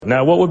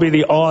Now, what would be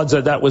the odds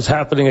that that was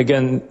happening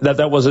again,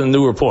 that wasn't a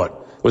new report?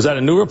 Was that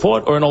a new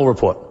report or an old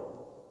report?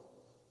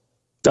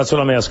 That's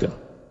what I'm asking.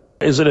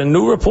 Is it a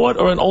new report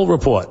or an old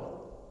report?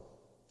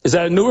 Is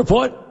that a new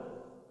report?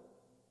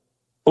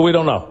 Or we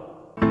don't know?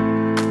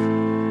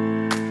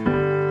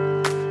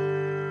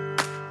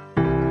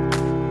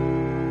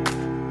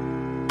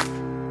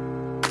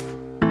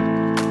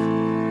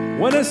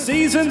 When a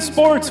seasoned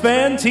sports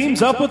fan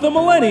teams up with a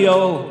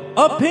millennial,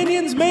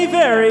 opinions may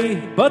vary,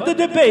 but the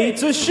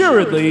debates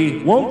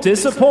assuredly won't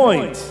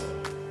disappoint.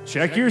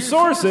 Check your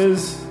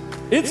sources.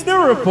 It's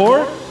New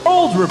Report,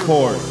 Old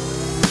Report.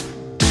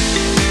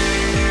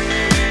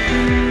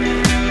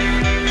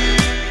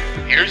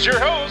 Here's your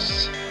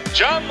hosts,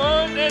 John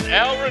Lund and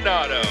Al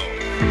Renato.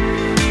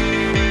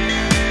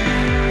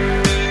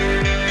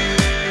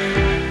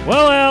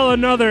 Well, Al,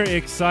 another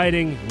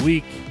exciting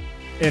week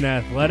in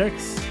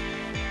athletics.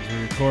 We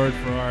record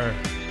for our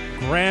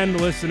grand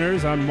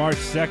listeners on March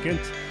 2nd,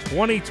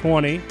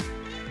 2020.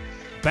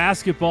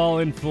 Basketball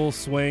in full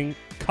swing.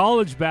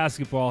 College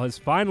basketball has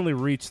finally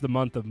reached the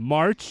month of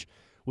March,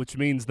 which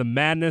means the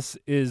madness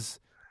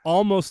is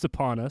almost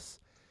upon us.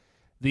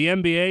 The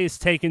NBA is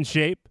taking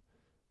shape,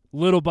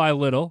 little by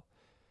little.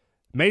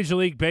 Major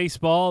League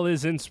Baseball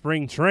is in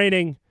spring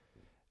training,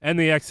 and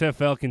the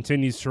XFL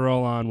continues to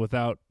roll on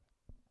without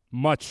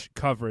much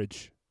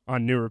coverage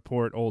on New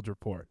Report, Old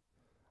Report.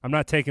 I'm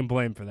not taking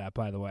blame for that,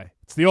 by the way.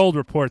 It's the Old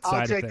Report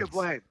side of things. I'll take the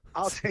blame.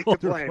 I'll take the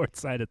blame. Old Report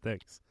side of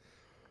things.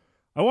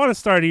 I want to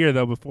start here,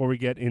 though, before we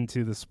get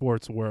into the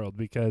sports world,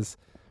 because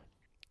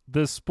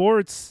the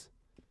sports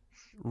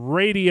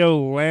radio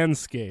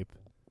landscape,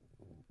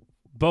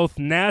 both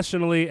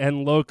nationally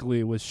and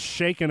locally, was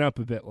shaken up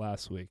a bit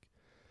last week.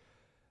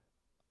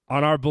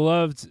 On our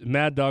beloved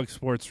Mad Dog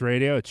Sports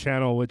Radio, a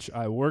channel which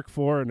I work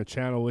for and a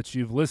channel which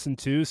you've listened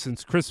to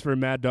since Christopher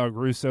Mad Dog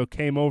Russo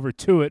came over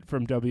to it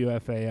from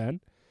WFAN,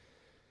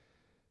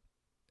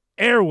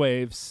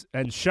 airwaves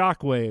and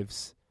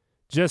shockwaves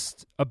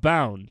just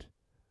abound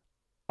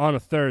on a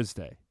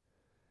Thursday.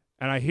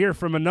 And I hear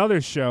from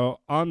another show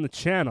on the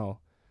channel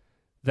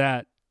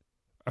that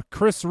a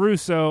Chris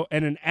Russo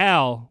and an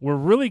Al were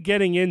really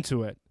getting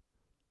into it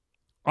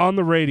on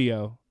the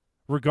radio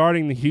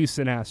regarding the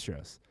Houston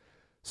Astros.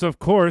 So, of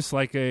course,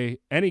 like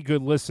any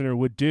good listener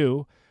would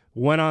do,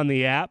 went on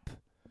the app,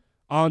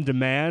 on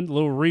demand,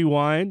 little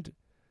rewind,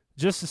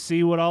 just to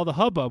see what all the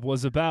hubbub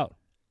was about.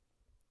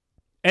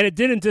 And it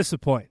didn't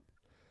disappoint.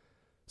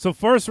 So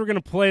first we're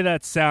going to play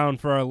that sound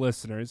for our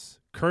listeners,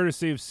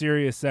 courtesy of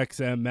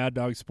SiriusXM Mad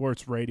Dog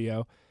Sports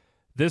Radio.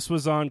 This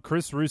was on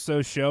Chris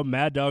Russo's show,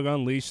 Mad Dog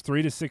Unleashed,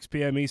 3 to 6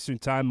 p.m. Eastern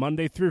Time,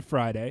 Monday through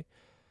Friday.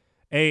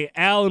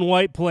 Al in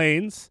White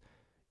Plains,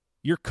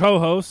 your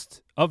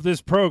co-host of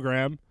this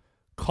program,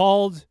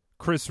 called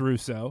Chris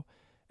Russo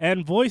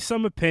and voiced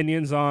some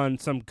opinions on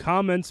some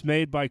comments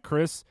made by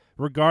Chris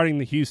regarding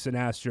the Houston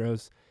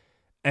Astros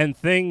and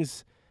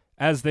things,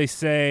 as they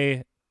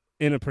say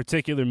in a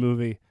particular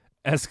movie,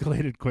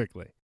 escalated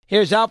quickly.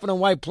 Here's Alfred in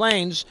White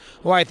Plains,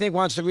 who I think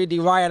wants to read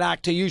the Riot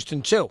Act to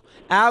Houston, too.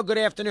 Al, good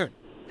afternoon.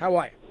 How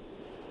are you?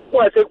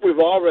 Well, I think we've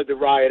all read the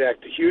Riot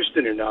Act to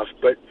Houston enough,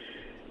 but,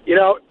 you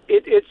know,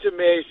 it's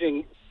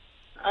amazing.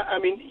 I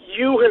mean,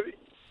 you have,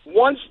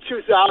 once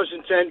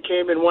 2010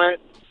 came and went,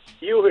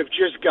 you have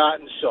just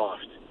gotten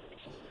soft.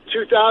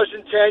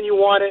 2010, you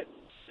won it,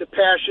 the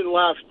passion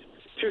left.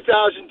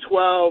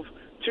 2012,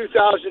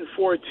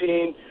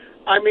 2014,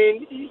 I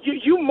mean,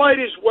 you might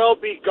as well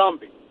be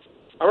Gumby.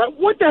 All right?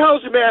 What the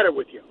hell's the matter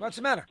with you? What's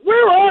the matter?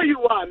 Where are you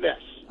on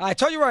this? I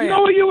told you where I am. You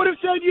know what you would have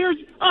said years?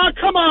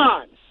 Come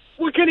on.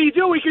 What can he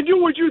do? He can do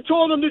what you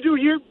told him to do.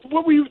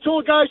 What were you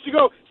told guys to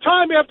go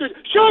time after?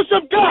 Show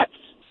some guts.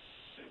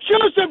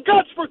 Show some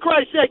guts, for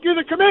Christ's sake. You're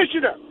the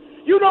commissioner.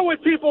 You know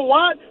what people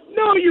want.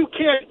 No, you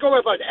can't go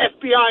have an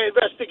FBI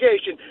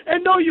investigation.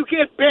 And no, you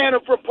can't ban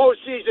them from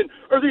postseason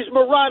or these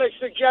moronic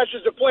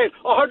suggestions of playing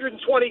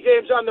 120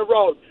 games on the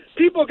road.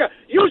 You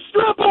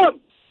strip them.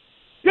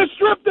 You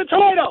strip the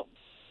title.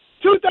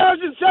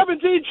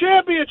 2017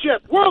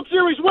 championship, World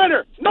Series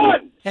winner,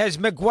 none. Did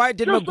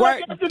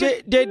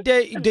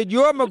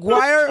your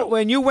McGuire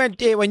when you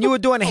were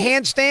doing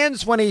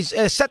handstands when he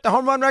set the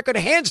home run record?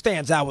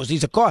 Handstands,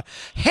 these are called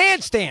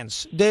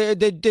handstands.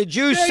 Did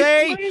you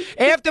say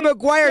after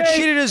McGuire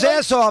cheated his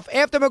ass off?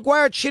 After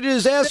McGuire cheated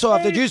his ass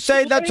off, did you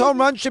say that home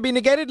run should be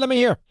negated? Let me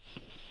hear.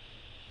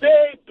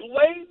 They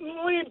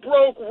blatantly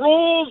broke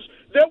rules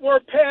that were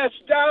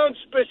passed down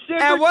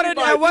specifically. And what did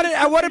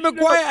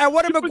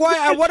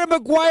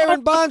McGuire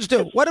and Bonds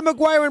do? What did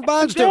McGuire and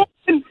Bonds do?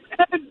 And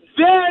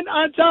then,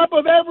 on top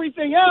of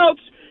everything else,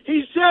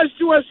 he says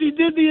to us he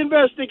did the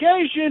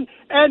investigation,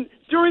 and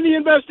during the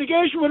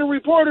investigation, when a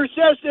reporter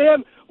says to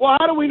him, well,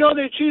 how do we know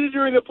they cheated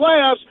during the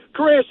playoffs?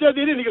 Correa said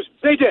they didn't. He goes,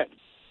 they did.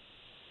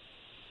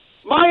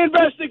 My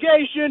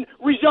investigation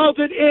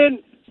resulted in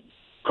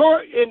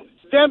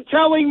them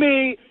telling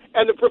me,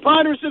 and the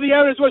preponderance of the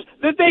evidence was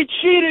that they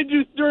cheated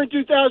during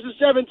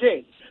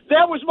 2017.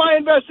 That was my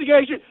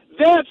investigation.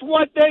 That's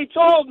what they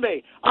told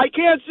me. I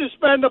can't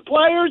suspend the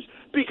players.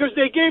 because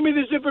they gave me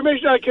this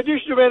information on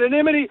condition of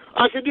anonymity,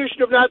 on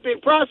condition of not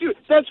being prosecuted.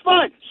 That's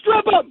fine.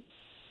 Strip them.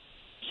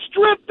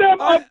 Strip them.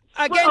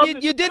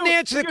 Again, you didn't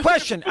answer the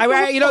question.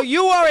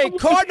 You are a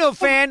Cardinal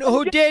fan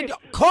who did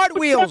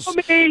cartwheels.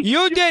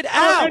 You did.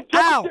 Ow.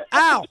 Don't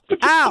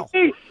tell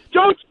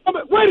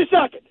me. Wait a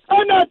second.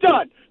 I'm not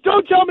done.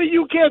 Don't tell me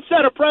you can't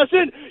set a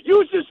precedent.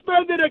 You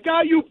suspended a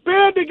guy. You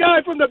banned a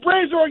guy from the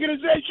Braves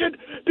organization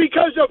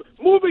because of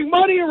moving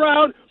money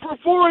around for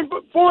foreign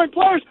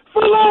players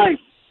for life.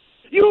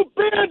 You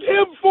banned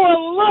him for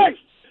life.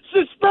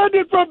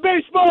 Suspended from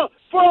baseball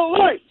for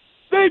life.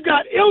 They've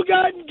got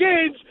ill-gotten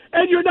gains,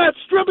 and you're not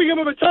stripping him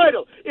of a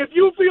title. If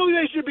you feel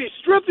they should be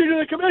stripped into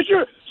the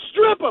commissioner,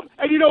 strip them.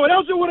 And you know what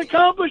else it would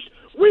accomplish?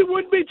 We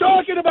wouldn't be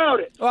talking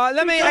about it. Well,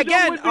 let me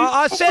again.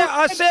 I'll say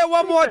it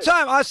one more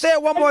time. I'll say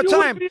it one more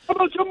time. Be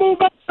able to move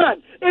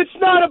on. It's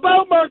not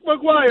about Mark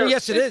McGwire.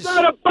 Yes, it is. It's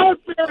not about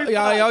Barry.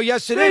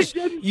 Yes, it is.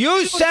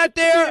 You sat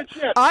there.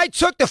 I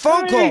took the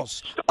phone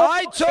calls.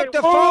 I took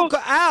the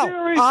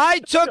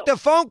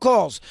phone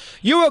calls.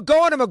 You were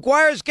going to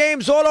McGwire's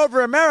games all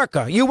over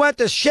America. You went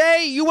to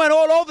Shea. You went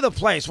all over the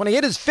place. When he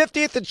hit his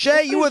 50th at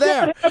Shea, you were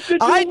there.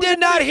 I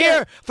did not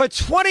hear for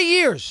 20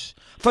 years.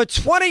 For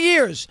 20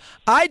 years,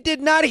 I did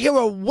not hear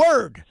a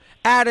word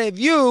out of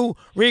you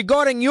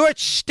regarding your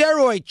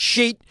steroid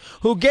cheat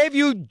who gave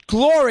you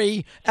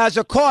glory as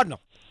a Cardinal.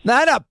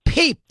 Not a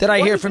peep did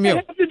I hear from you.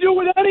 What does that have to do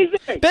with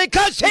anything?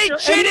 Because he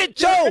cheated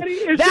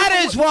too.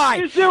 That is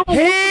why.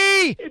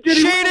 He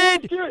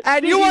cheated,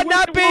 and you are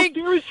not being...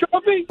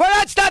 Well,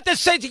 that's not the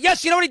same.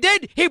 Yes, you know what he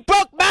did? He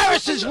broke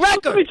Maris's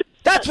record.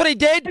 That's what he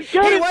did. He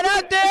went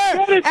out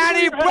there and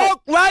he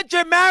broke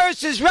Roger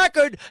Maris's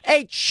record,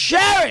 a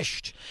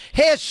cherished,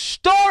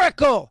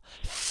 historical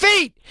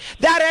feat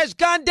that has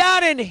gone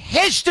down in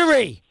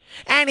history.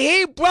 And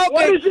he broke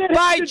it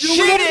by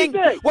cheating.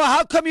 Well,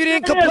 how come you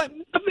didn't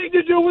complain? Nothing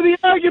to do with the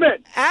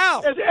argument.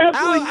 Al,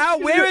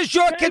 where is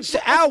your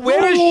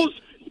rules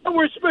that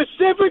were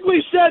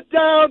specifically set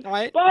down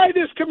by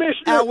this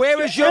commissioner?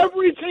 Where is your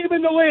every team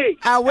in the league?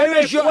 Where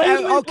is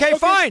your okay,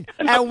 fine.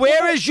 And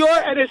where is your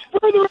and it's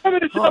further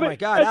evidence of it. Oh my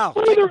God, Al,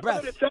 take a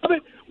breath.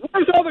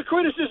 Where's all the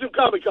criticism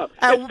coming from?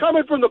 It's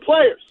coming from the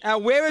players.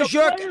 Where is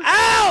your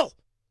Al?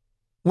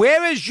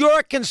 Where is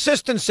your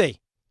consistency?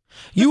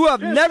 You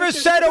have never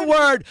said a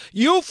word.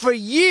 You, for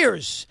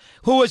years,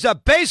 who is a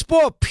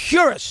baseball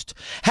purist,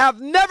 have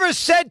never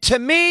said to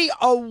me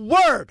a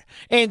word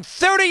in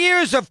 30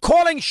 years of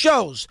calling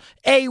shows,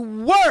 a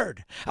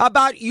word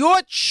about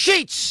your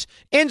cheats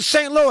in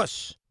St.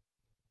 Louis.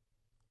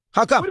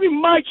 How come? What do you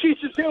mean my cheats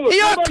in St. Louis?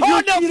 You're a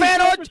Cardinal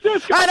fan,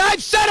 and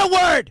I've said a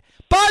word.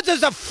 Bonds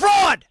is a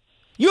fraud.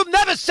 You've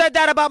never said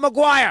that about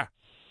McGwire.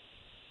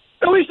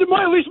 At least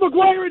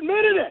McGwire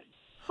admitted it.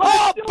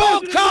 Oh,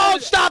 Bill Cole,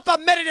 stop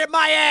admitting it,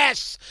 my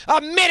ass.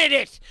 Admitted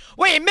it.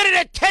 Wait, admitted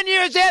it 10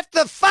 years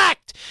after the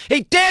fact.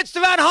 He danced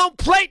around home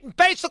plate and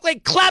basically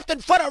clapped in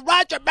front of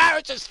Roger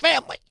Maris's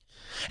family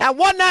and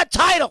won that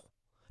title.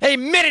 He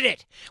admitted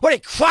it. What, he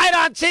cried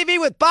on TV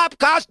with Bob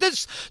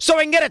Costas so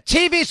he can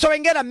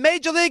get a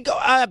major league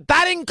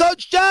batting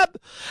coach job?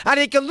 And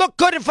he can look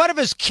good in front of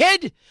his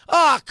kid?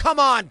 Oh, come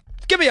on.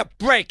 Give me a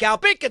break, Al.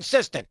 Be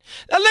consistent.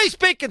 At least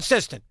be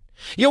consistent.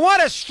 You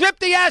want to strip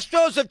the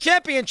Astros of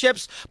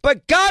championships,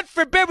 but God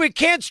forbid we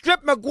can't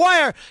strip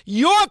McGwire,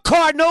 your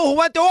Cardinal, who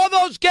went to all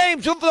those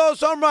games, who for those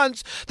home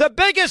runs, the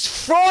biggest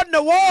fraud in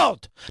the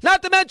world.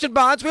 Not to mention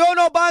Bonds. We all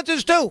know Bonds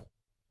is too.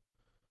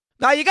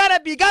 Now you gotta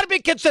be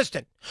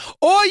consistent.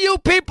 All you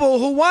people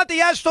who want the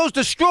Astros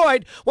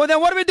destroyed, well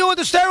then what are we doing with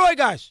the steroid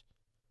guys?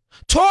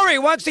 Torrey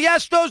wants the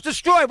Astros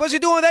destroyed. What's he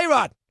doing with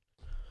A-Rod?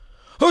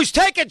 Who's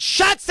taking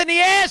shots in the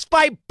ass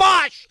by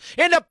Bosch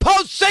in the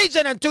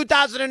postseason in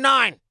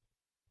 2009?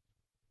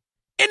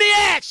 In the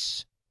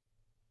ass,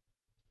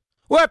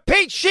 where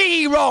Pete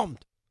Sheehy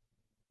roamed.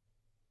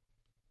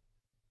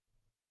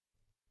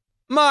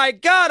 My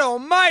God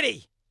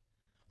almighty.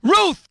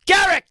 Ruth,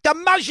 Garrick,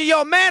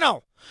 DiMaggio,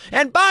 Mano,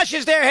 and Bosch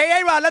is there. Hey,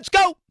 A-Rod, let's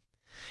go.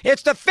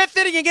 It's the fifth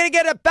inning. You're going to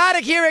get a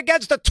batter here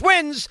against the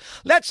Twins.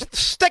 Let's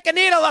stick a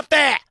needle up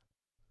there.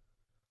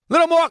 A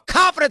little more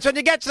confidence when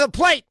you get to the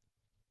plate.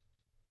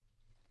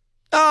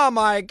 Oh,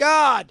 my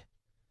God.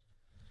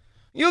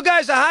 You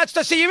guys are hot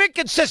stuff. See, you're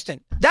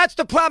inconsistent. That's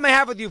the problem I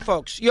have with you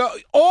folks.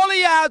 All of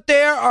you out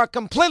there are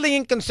completely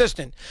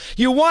inconsistent.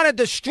 You want to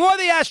destroy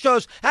the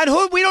Astros, and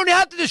we don't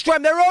have to destroy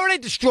them. They're already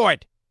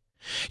destroyed.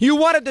 You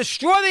want to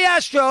destroy the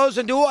Astros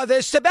and do all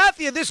this.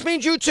 Sabathia, this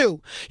means you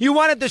too. You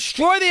want to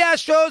destroy the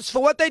Astros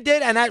for what they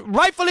did, and that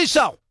rightfully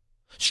so.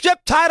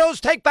 Strip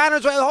titles, take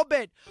banners away, the whole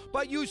bit.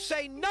 But you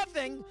say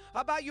nothing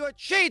about your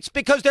cheats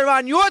because they're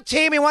on your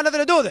team and you want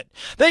nothing to do with it.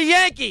 The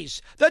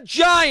Yankees, the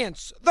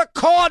Giants, the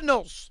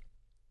Cardinals,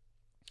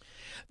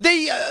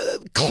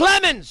 the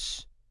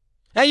Clemens,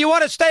 and you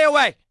want to stay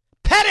away.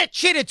 Pettit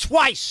cheated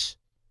twice.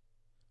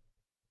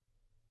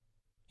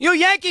 You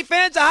Yankee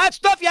fans are hot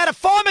stuff. You had a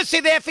pharmacy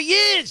there for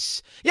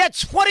years. You had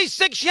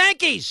 26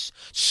 Yankees,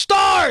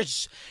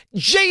 stars,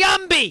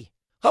 Giambi.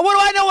 What do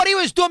I know what he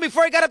was doing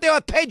before he got up there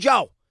with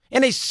Pedro?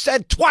 And he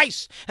said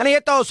twice, and he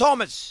hit those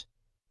homers.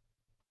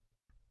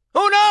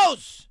 Who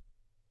knows?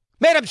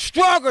 Made him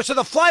stronger so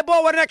the fly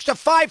ball went an extra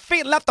 5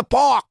 feet and left the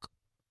park.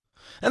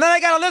 And then I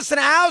got to listen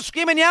to Al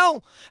scream and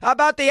yell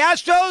about the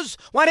Astros.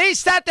 When he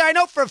sat there, I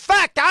know for a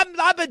fact,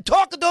 I've been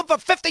talking to him for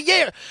 50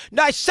 years. And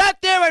I sat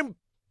there and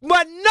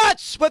went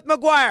nuts with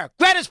McGwire.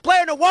 Greatest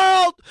player in the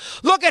world.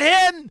 Look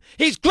at him.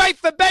 He's great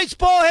for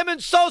baseball, him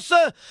and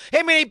Sosa.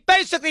 I mean, he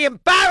basically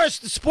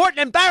embarrassed the sport and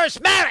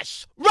embarrassed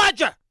Maris.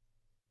 Roger.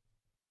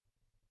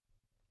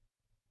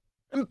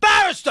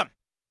 Embarrassed him.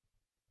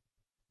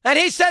 And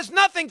he says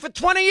nothing for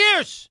 20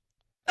 years.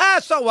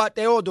 So what?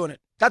 They're all doing it.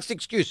 That's the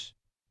excuse.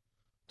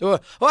 Well,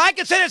 I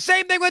can say the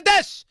same thing with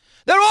this.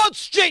 They're all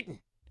cheating.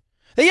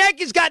 The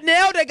Yankees got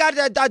nailed. They got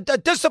a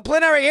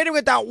disciplinary hitting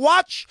without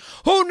watch.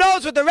 Who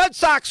knows what the Red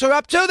Sox are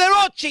up to? They're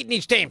all cheating,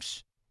 these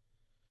teams.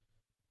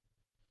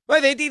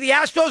 Well, they think the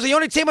Astros are the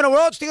only team in the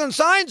world stealing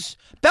signs?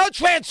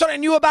 Beltran certainly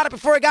knew about it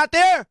before he got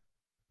there.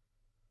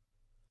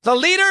 The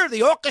leader, the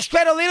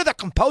orchestrator leader, the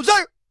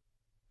composer.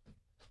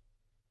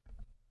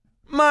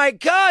 My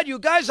God, you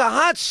guys are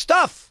hot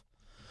stuff.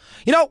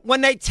 You know, when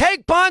they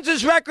take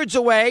Bonds' records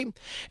away,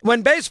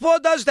 when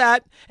baseball does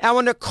that, and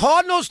when the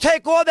Cardinals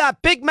take all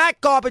that Big Mac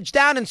garbage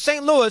down in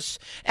St. Louis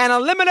and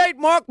eliminate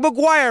Mark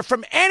McGwire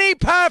from any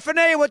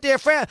paraphernalia with their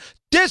friend,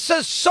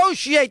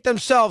 disassociate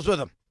themselves with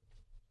him.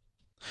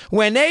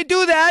 When they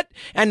do that,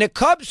 and the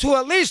Cubs, who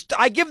at least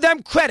I give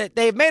them credit,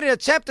 they've made an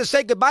attempt to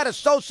say goodbye to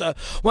Sosa.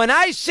 When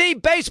I see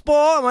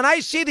baseball and when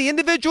I see the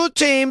individual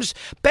teams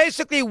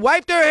basically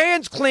wipe their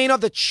hands clean of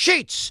the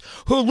cheats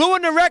who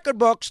ruin the record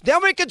books,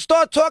 then we can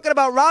start talking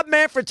about Rob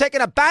Manfred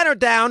taking a banner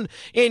down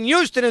in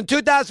Houston in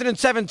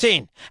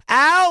 2017.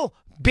 Al,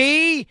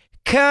 be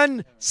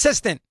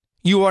consistent.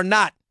 You are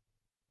not.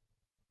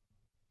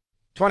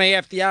 20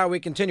 after the hour, we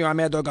continue. I'm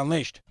Mad Dog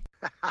Unleashed.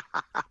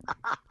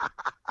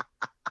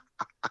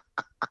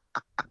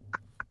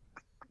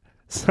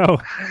 So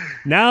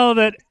now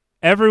that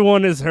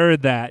everyone has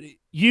heard that,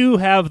 you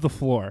have the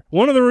floor.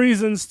 One of the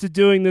reasons to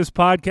doing this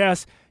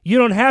podcast, you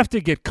don't have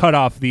to get cut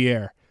off the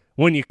air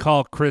when you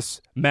call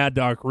Chris Mad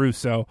Dog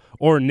Russo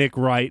or Nick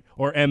Wright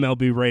or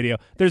MLB Radio.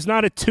 There's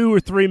not a 2 or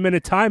 3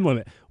 minute time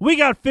limit. We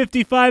got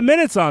 55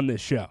 minutes on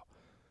this show.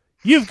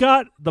 You've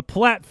got the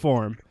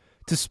platform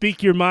to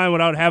speak your mind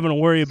without having to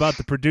worry about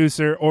the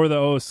producer or the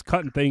host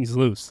cutting things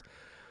loose.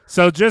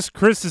 So just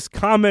Chris's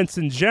comments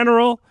in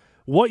general,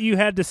 what you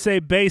had to say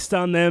based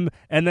on them,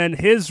 and then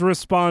his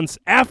response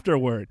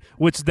afterward,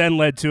 which then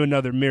led to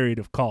another myriad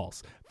of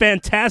calls.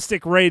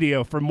 Fantastic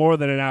radio for more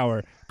than an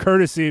hour,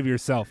 courtesy of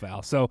yourself,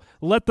 Al. So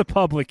let the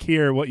public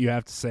hear what you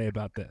have to say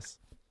about this.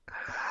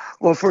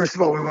 Well, first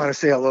of all, we want to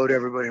say hello to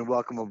everybody and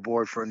welcome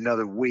aboard for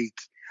another week.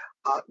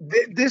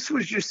 This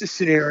was just a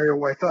scenario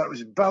where I thought it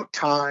was about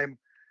time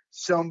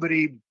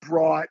somebody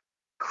brought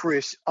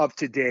Chris up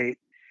to date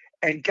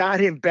and got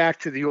him back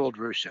to the old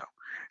Russo.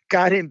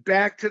 Got him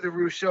back to the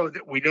Russo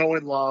that we know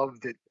and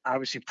love, that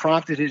obviously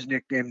prompted his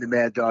nickname, the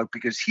Mad Dog,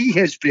 because he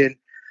has been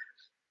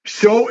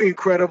so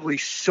incredibly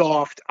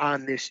soft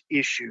on this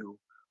issue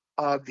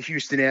of the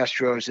Houston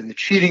Astros and the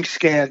cheating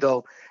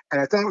scandal.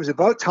 And I thought it was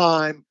about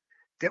time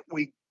that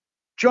we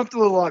jumped a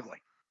little ugly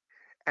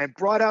and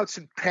brought out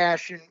some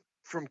passion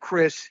from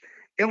Chris.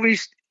 At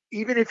least,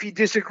 even if he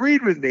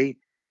disagreed with me,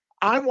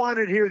 I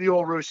wanted to hear the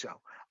old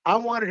Russo. I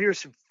wanted to hear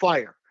some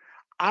fire.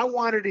 I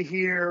wanted to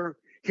hear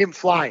him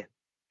flying.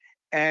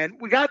 And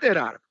we got that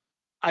out of him.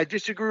 I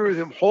disagree with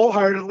him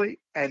wholeheartedly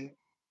and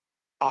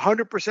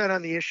 100%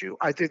 on the issue.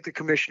 I think the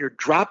commissioner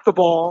dropped the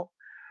ball.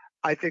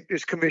 I think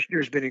this commissioner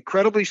has been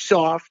incredibly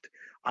soft.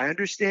 I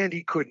understand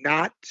he could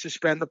not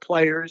suspend the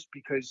players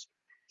because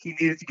he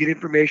needed to get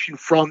information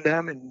from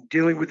them, and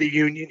dealing with the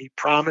union, he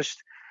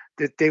promised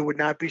that they would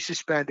not be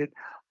suspended.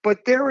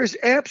 But there is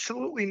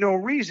absolutely no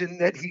reason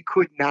that he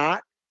could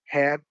not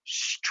have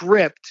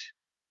stripped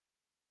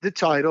the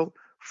title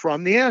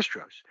from the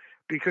Astros,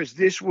 because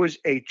this was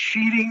a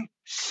cheating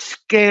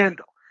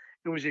scandal.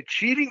 It was a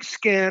cheating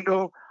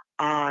scandal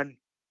on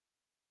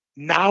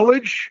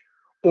knowledge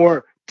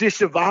or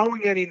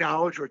disavowing any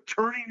knowledge or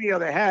turning the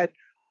other head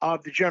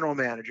of the general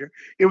manager.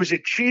 It was a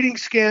cheating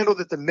scandal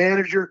that the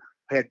manager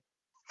had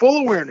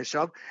full awareness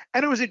of,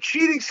 and it was a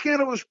cheating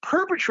scandal that was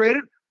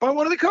perpetrated by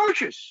one of the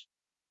coaches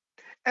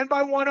and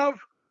by one of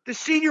the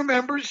senior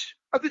members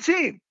of the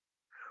team,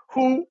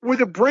 who were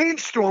the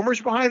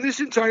brainstormers behind this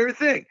entire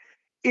thing,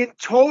 in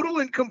total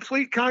and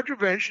complete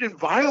contravention and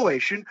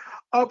violation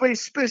of a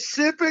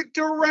specific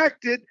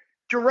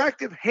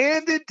directive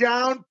handed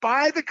down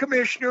by the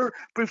commissioner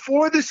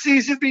before the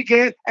season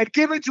began and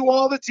given to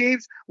all the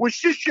teams,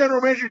 which this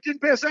general manager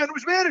didn't pass on to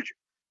his manager.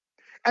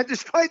 And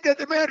despite that,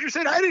 the manager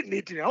said, I didn't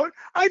need to know it.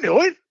 I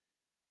knew it.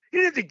 You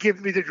didn't have to give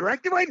me the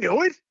directive. I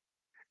knew it.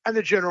 And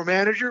the general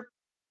manager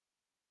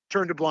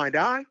turned a blind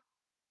eye.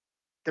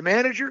 The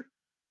manager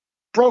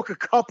broke a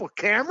couple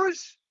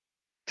cameras,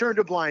 turned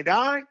a blind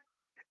eye.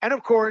 And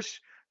of course,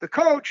 the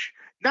coach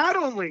not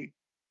only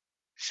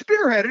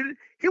spearheaded it,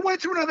 he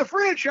went to another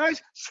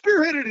franchise,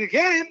 spearheaded it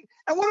again,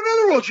 and won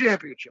another world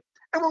championship.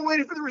 And we're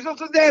waiting for the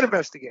results of that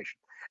investigation.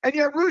 And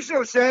yet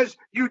Russo says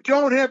you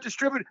don't have to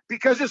strip it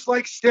because it's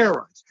like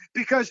steroids.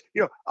 Because,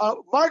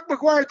 Mark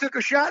McGwire took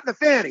a shot in the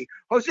fanny.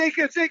 Jose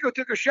Canseco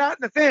took a shot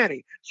in the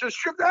fanny. So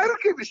I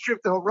don't care if you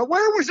strip the whole row.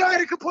 Where was I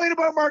to complain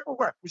about Mark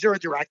McGwire? Was there a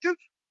directive?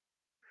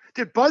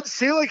 Did Bud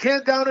Selig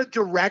hand down a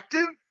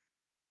directive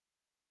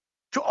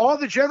to all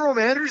the general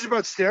managers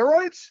about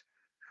steroids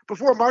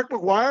before Mark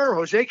McGwire or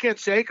Jose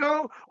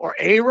Canseco or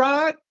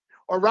A-Rod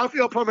or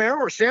Rafael Palmeiro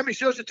or Sammy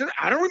Sosa took?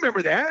 I don't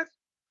remember that.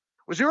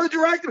 Was there a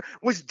directive?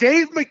 Was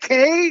Dave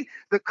McKay,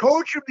 the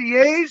coach of the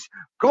A's,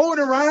 going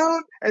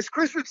around, as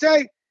Chris would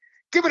say,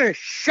 giving a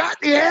shot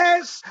in the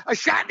ass, a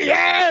shot in the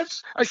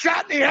ass, a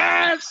shot in the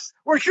ass?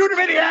 We're shooting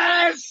him in the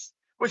ass.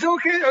 Was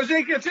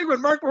Jose Canseco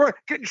and Mark McGwire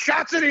getting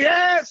shots in the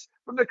ass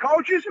from the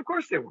coaches? Of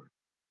course they weren't.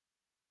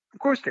 Of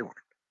course they weren't.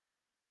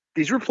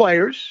 These were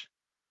players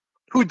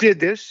who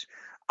did this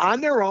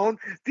on their own.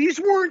 These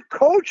weren't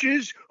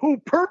coaches who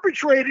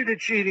perpetrated a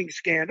cheating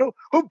scandal,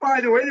 who,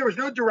 by the way, there was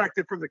no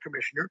directive from the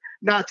commissioner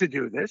not to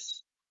do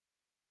this.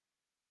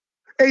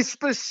 A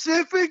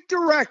specific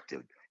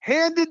directive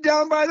handed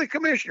down by the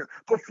commissioner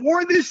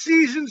before this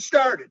season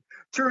started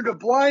turned a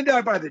blind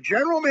eye by the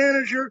general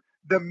manager,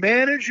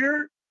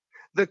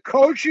 the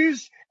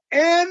coaches,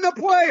 and the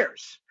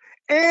players.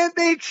 And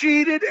they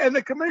cheated, and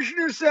the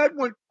commissioner said,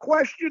 when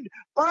questioned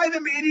by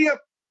the media,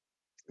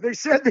 they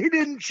said they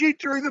didn't cheat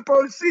during the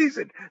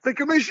postseason. The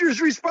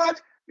commissioner's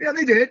response, yeah,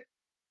 they did.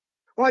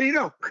 Why do you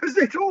know? Because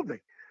they told me.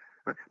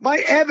 My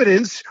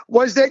evidence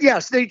was that,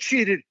 yes, they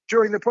cheated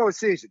during the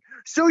postseason.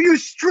 So you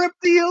strip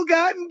the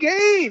ill-gotten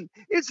gain.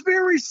 It's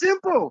very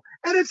simple,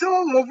 and it's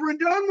all over and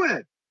done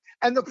with.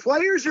 And the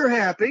players are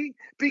happy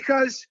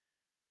because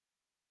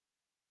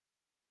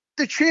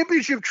the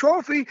championship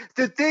trophy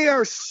that they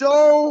are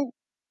so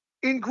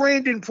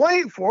ingrained in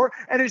playing for,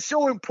 and it's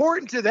so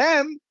important to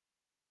them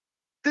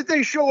that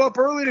they show up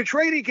early to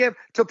training camp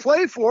to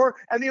play for,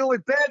 and the only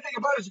bad thing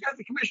about it is it's got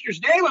the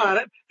commissioner's name on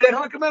it, that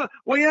hunk of metal.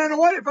 Well, you know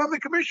what? If I'm the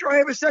commissioner, I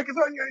have a second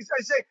thought.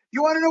 I say,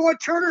 you want to know what,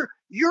 Turner?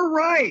 You're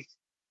right.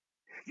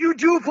 You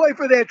do play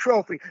for that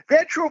trophy.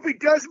 That trophy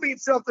does mean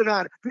something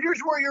on it. But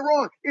here's where you're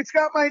wrong. It's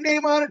got my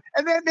name on it,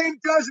 and that name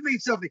does mean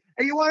something.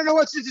 And you want to know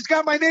what? Since it's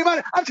got my name on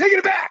it, I'm taking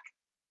it back.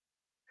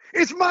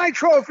 It's my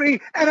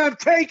trophy, and I'm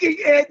taking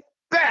it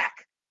back.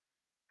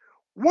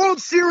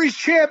 World Series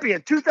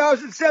champion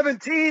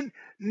 2017,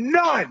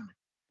 none,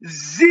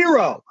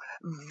 zero,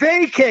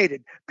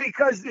 vacated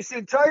because this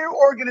entire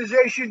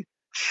organization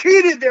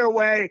cheated their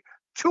way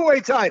to a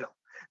title.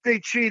 They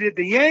cheated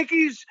the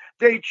Yankees,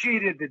 they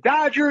cheated the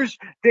Dodgers,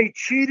 they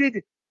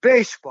cheated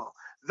baseball.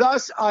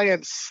 Thus, I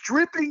am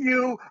stripping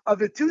you of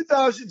the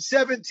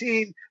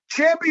 2017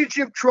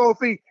 championship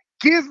trophy.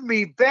 Give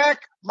me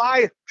back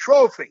my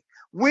trophy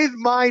with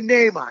my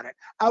name on it.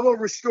 I will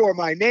restore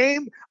my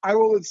name. I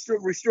will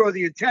restore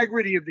the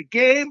integrity of the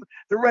game.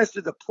 The rest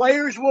of the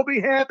players will be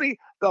happy.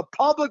 The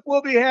public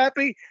will be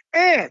happy.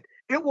 And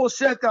it will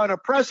set down a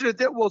precedent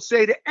that will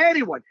say to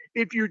anyone,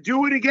 if you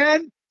do it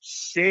again,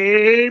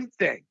 same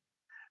thing.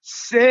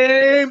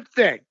 Same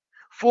thing.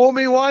 Fool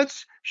me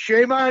once,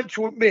 shame on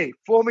me.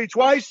 Fool me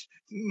twice,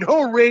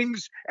 no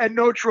rings and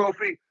no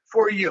trophy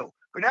for you.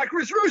 But not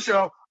Chris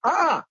Russo.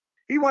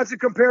 He wants to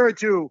compare it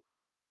to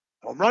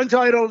home run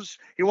titles.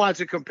 He wants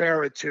to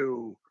compare it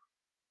to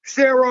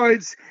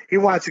steroids. He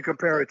wants to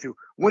compare it to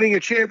winning a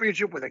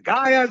championship with a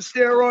guy on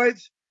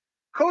steroids.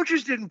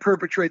 Coaches didn't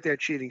perpetrate that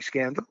cheating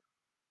scandal.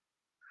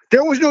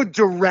 There was no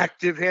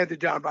directive handed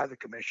down by the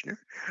commissioner.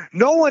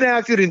 No one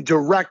acted in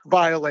direct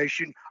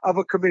violation of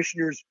a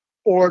commissioner's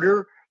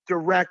order,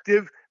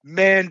 directive,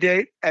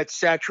 mandate,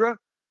 etc.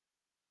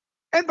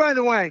 And by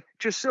the way,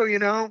 just so you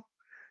know,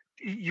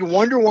 you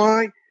wonder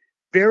why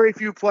very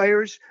few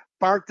players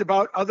barked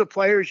about other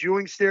players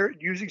using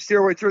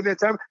steroids during that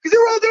time, because they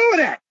were all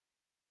doing it.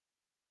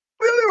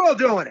 Well, they're all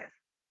doing it.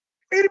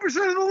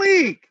 80% of the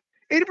league,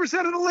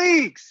 80% of the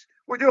leagues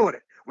were doing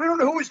it. We don't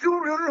know who was doing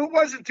it. We don't know who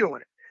wasn't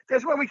doing it.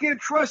 That's why we can't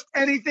trust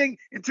anything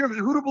in terms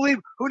of who to believe,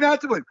 who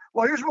not to believe.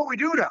 Well, here's what we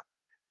do know.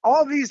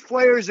 All these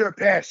players are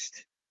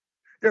pissed.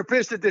 They're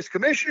pissed at this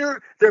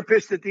commissioner. They're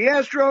pissed at the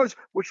Astros,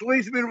 which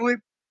leads me to believe,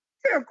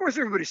 yeah, of course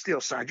everybody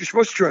steals signs. You're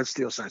supposed to try and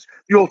steal signs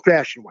the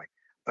old-fashioned way,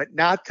 but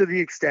not to the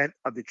extent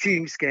of the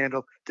cheating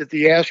scandal that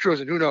the Astros,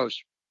 and who knows,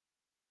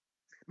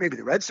 maybe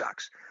the Red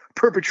Sox,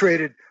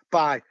 perpetrated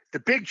by the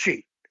big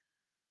cheat,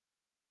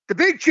 the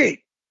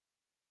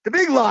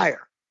big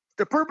liar,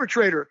 the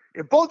perpetrator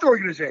in both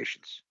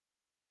organizations,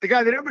 the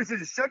guy that everybody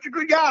says is such a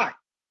good guy.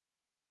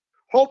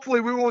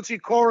 Hopefully we won't see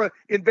Cora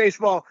in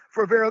baseball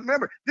for a very long time.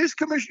 Remember, this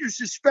commissioner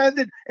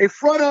suspended a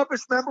front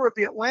office member of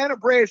the Atlanta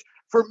Braves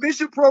for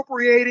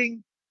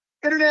misappropriating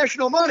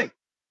international money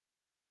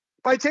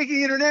by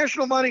taking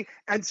international money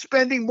and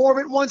spending more of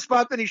it in one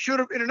spot than he should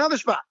have in another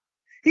spot.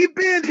 He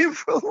banned him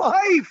for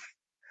life.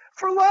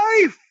 For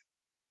life.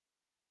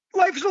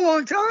 Life is a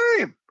long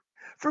time.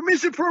 For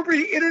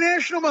misappropriating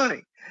international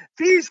money.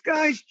 These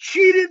guys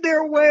cheated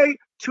their way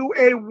to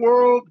a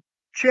world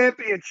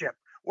championship.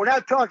 We're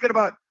not talking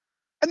about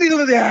a needle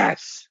in the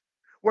ass.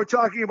 We're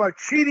talking about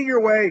cheating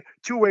your way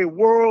to a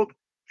world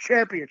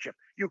championship.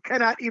 You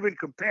cannot even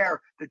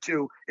compare the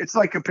two. It's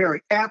like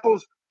comparing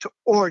apples to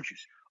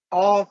oranges.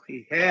 All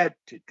he had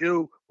to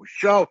do was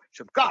show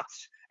some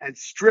guts and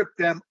strip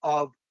them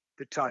of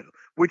the title,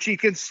 which he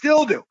can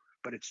still do,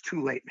 but it's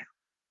too late now.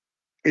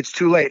 It's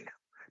too late now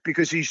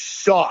because he's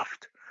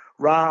soft.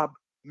 Rob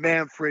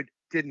Manfred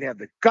didn't have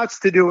the guts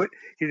to do it.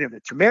 He didn't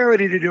have the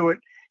temerity to do it.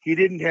 He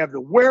didn't have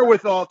the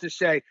wherewithal to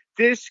say,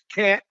 this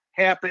can't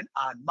happen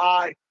on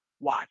my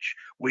watch.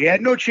 We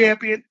had no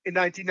champion in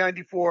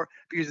 1994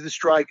 because of the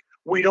strike.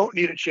 We don't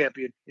need a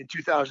champion in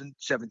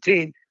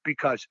 2017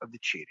 because of the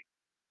cheating.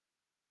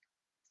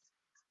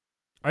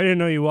 I didn't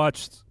know you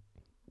watched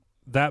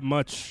that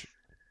much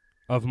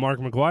of Mark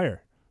McGwire,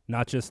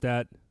 not just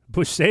at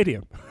Busch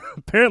Stadium.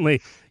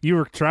 Apparently, you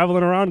were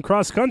traveling around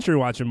cross country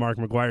watching Mark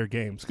McGwire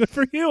games. Good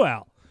for you,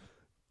 Al.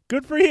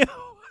 Good for you.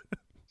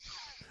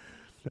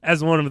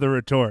 As one of the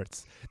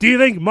retorts. Do you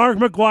think Mark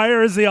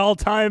McGwire is the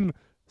all-time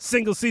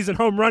single-season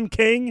home run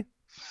king?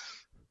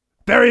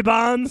 Barry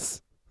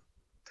Bonds?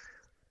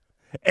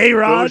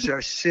 A-Rod? Those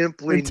are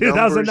simply in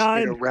 2009?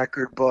 numbers in a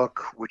record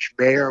book, which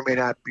may or may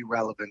not be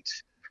relevant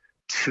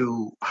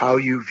to how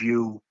you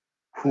view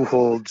who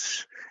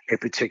holds a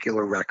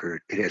particular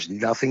record. It has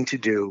nothing to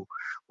do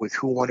with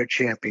who won a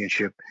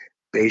championship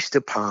based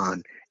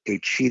upon a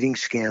cheating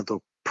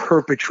scandal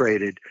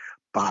perpetrated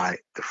by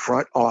the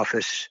front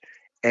office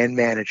and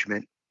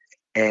management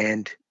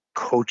and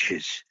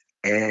coaches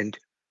and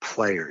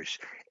players.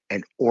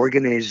 An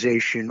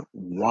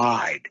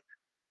organization-wide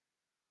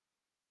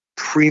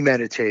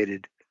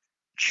premeditated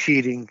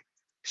cheating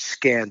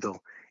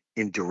scandal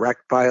in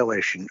direct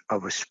violation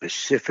of a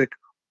specific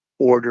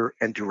order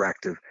and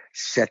directive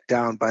set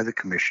down by the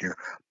commissioner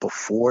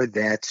before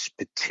that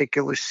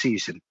particular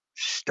season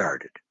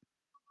started.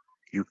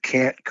 You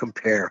can't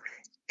compare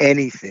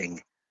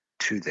anything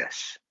to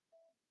this.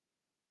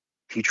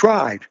 He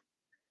tried.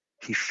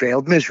 He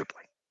failed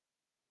miserably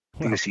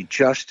because he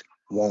just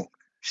won't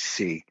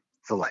see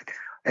the light.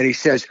 And he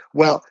says,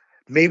 well,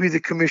 maybe the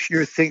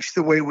commissioner thinks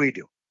the way we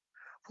do.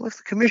 Well, if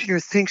the commissioner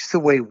thinks the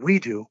way we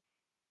do,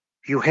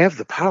 you have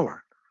the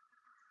power.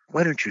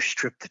 Why don't you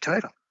strip the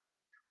title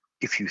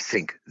if you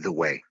think the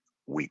way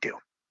we do?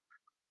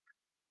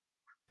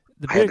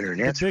 I have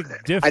an answer for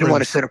that. I don't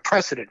want to set a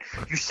precedent.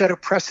 You set a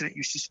precedent.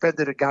 You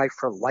suspended a guy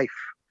for life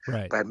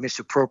by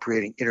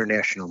misappropriating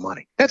international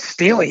money. That's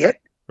stealing it.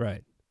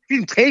 Right. He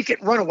didn't take it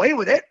and run away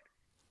with it.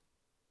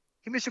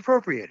 He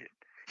misappropriated it.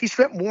 He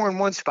spent more in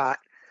one spot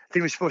than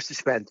he was supposed to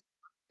spend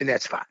in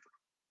that spot.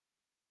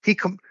 He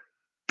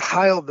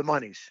compiled the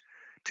monies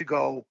to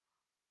go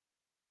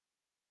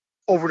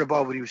over and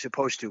above what he was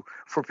supposed to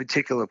for a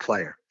particular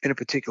player in a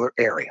particular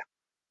area.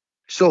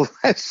 So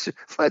let's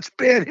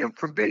ban him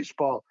from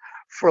baseball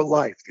for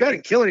life. The guy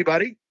didn't kill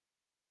anybody.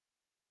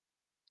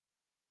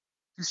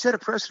 You set a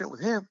precedent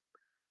with him.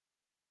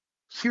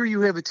 Here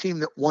you have a team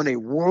that won a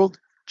world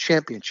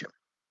championship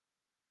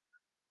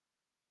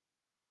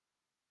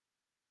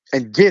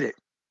and did it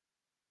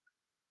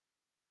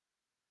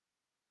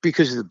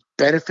because of the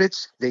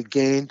benefits they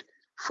gained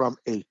from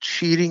a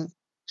cheating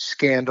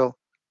scandal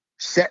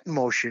set in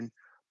motion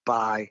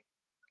by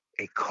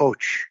a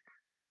coach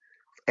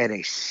and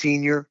a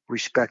senior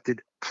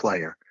respected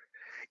player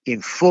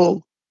in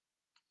full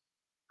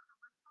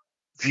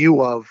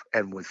view of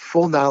and with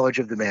full knowledge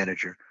of the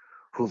manager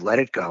who let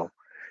it go,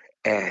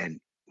 and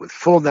with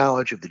full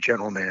knowledge of the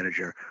general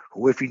manager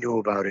who, if he knew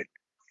about it,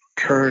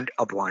 turned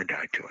a blind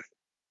eye to it.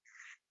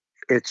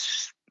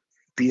 It's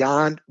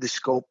beyond the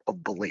scope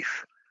of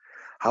belief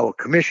how a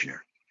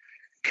commissioner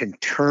can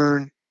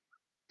turn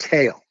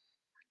tail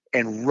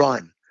and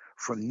run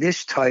from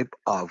this type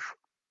of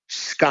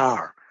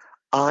scar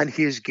on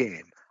his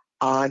game,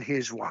 on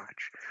his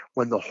watch,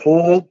 when the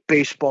whole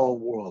baseball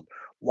world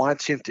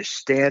wants him to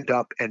stand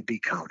up and be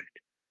counted.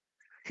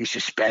 He's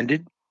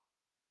suspended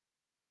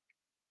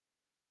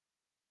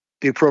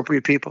the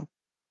appropriate people.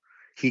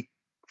 He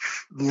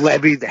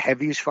levied the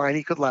heaviest fine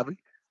he could levy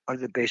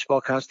under the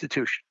baseball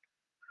constitution.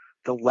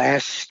 The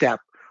last step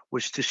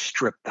was to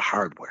strip the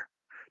hardware,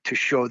 to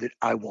show that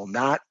I will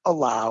not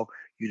allow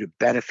you to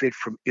benefit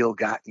from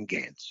ill-gotten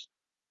gains.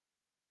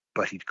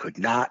 But he could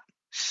not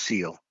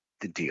seal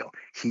the deal.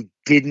 He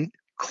didn't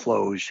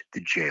close the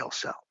jail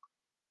cell.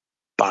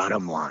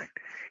 Bottom line.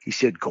 He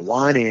said, go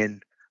on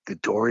in. The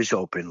door is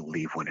open.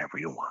 Leave whenever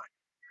you want.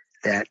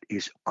 That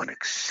is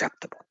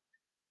unacceptable.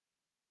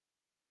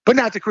 But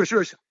not to Chris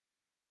Russo,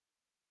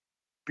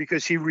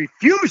 because he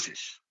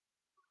refuses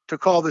to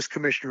call this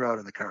commissioner out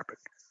on the carpet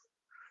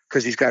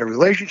because he's got a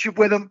relationship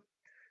with him.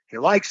 He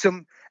likes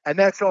him, and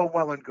that's all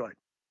well and good.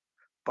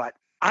 But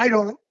I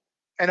don't,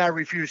 and I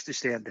refuse to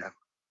stand down.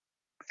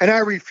 And I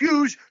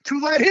refuse to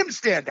let him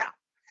stand down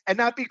and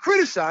not be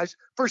criticized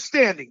for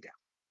standing down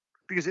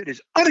because it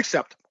is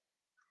unacceptable.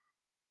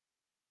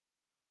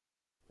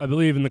 I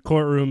believe in the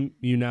courtroom,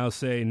 you now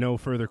say no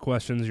further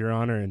questions, Your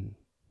Honor, and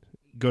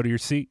go to your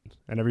seat,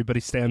 and everybody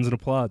stands and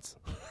applauds.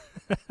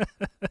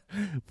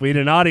 If we had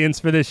an audience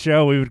for this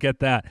show, we would get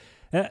that.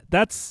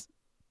 That's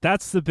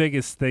the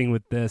biggest thing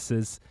with this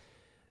is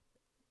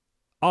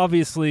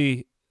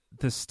obviously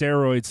the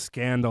steroid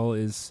scandal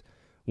is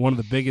one of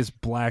the biggest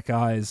black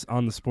eyes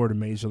on the sport of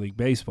Major League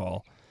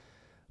Baseball.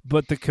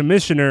 But the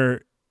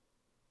commissioner,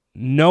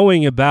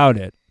 knowing about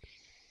it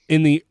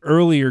in the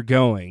earlier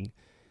going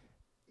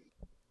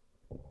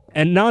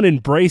and not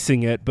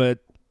embracing it, but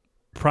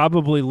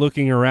probably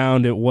looking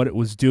around at what it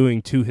was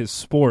doing to his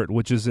sport,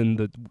 which is in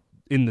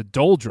the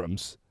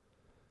doldrums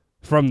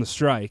from the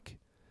strike.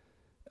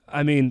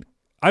 I mean,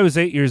 I was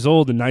 8 years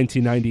old in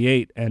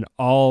 1998, and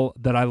all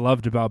that I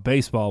loved about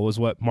baseball was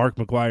what Mark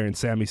McGwire and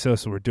Sammy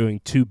Sosa were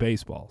doing to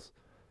baseballs.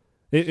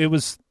 It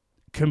was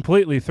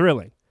completely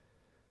thrilling,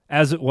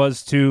 as it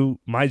was to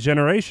my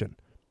generation.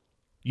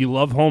 You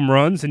love home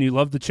runs and you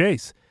love the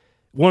chase.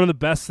 One of the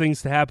best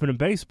things to happen in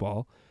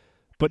baseball,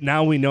 but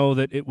now we know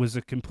that it was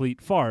a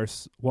complete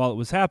farce while it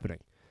was happening.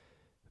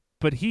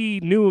 But he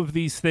knew of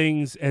these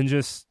things and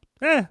just,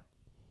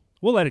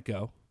 we'll let it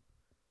go.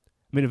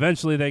 I mean,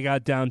 eventually they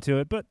got down to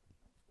it, but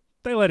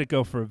they let it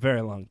go for a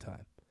very long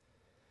time.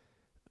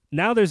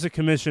 Now there's a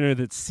commissioner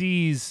that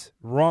sees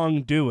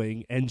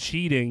wrongdoing and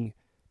cheating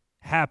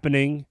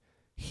happening,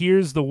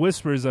 hears the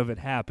whispers of it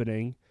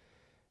happening,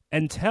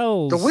 and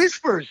tells... The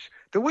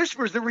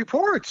whispers, the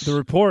reports. The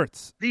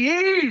reports. The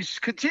A's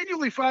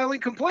continually filing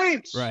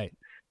complaints. Right.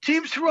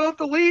 Teams throughout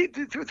the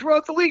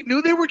league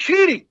knew they were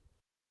cheating.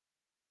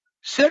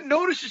 Sent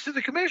notices to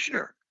the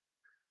commissioner.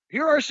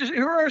 Here are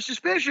our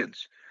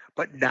suspicions.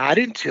 But not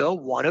until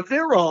one of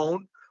their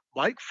own,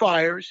 Mike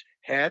Fiers,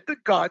 had the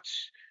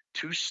guts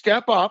to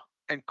step up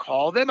and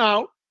call them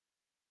out,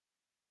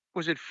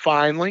 was it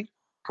finally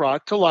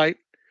brought to light.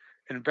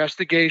 An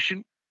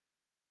investigation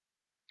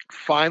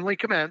finally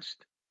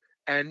commenced,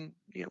 and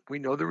we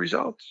know the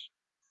results.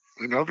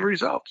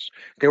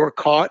 They were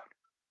caught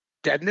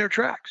dead in their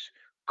tracks,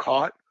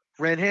 caught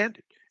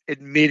red-handed,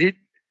 admitted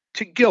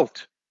to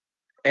guilt.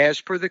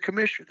 As per the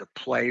commissioner, the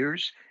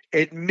players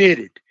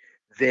admitted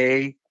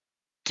they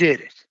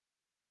did it.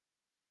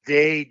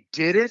 They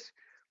did it.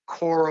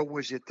 Cora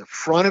was at the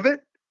front of it,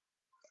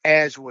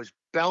 as was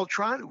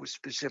Beltran, who was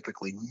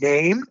specifically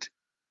named.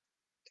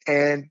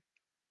 And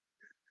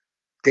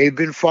they've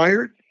been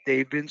fired.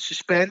 They've been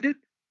suspended.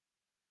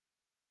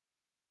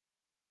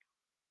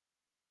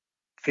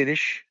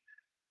 Finish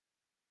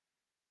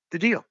the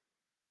deal.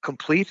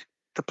 Complete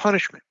the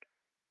punishment.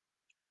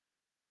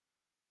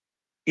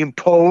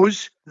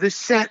 Impose the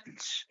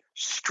sentence.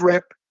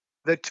 Strip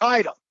the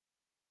title.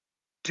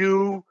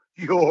 Do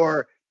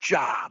your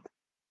job.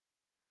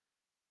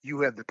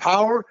 You have the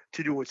power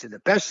to do what's in the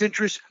best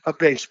interest of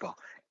baseball.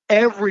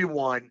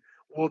 Everyone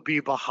will be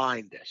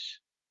behind this.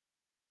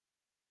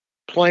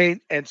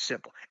 Plain and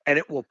simple. And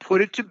it will put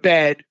it to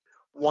bed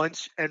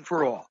once and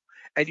for all.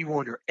 And you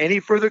won't hear any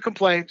further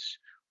complaints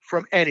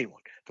from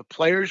anyone. The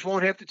players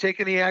won't have to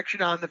take any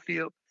action on the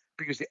field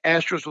because the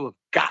Astros will have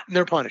gotten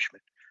their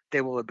punishment.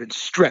 They will have been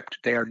stripped.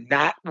 They are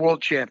not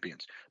world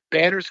champions.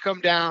 Banners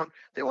come down.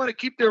 They want to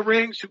keep their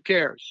rings. Who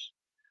cares?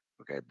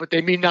 Okay, but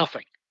they mean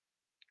nothing.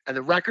 And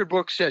the record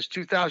book says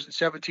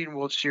 2017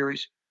 World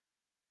Series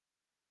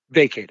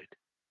vacated.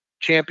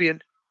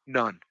 Champion,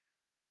 none.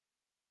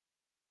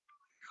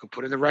 You can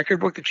put in the record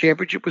book the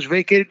championship was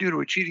vacated due to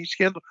a cheating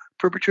scandal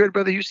perpetrated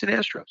by the Houston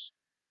Astros,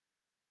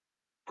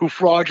 who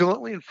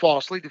fraudulently and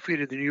falsely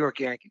defeated the New York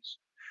Yankees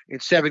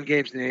in 7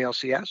 games in the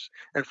ALCS,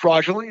 and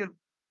fraudulently and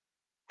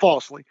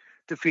falsely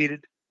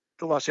defeated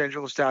the Los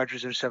Angeles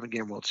Dodgers in a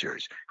 7-game World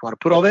Series. If you want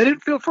to put all that in,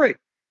 feel free.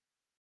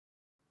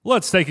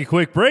 Let's take a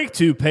quick break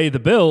to pay the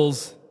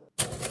bills.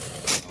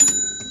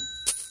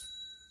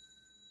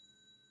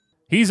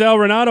 He's Al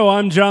Renato.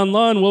 I'm John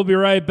Lund. We'll be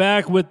right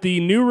back with the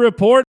new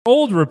report,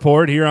 old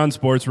report here on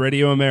Sports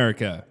Radio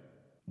America.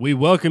 We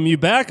welcome you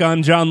back.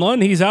 I'm John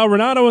Lund. He's Al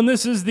Renato, and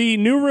this is the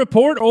new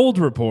report, old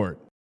report.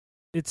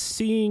 It's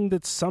seeing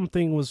that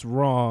something was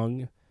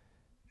wrong,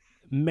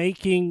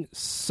 making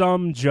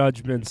some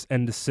judgments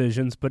and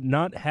decisions, but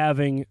not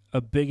having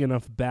a big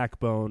enough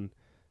backbone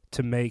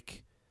to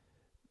make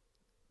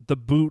the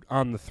boot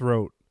on the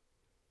throat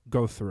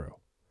go through.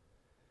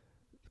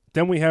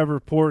 Then we have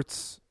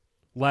reports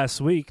last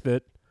week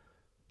that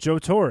Joe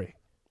Torre,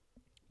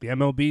 the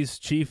MLB's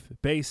chief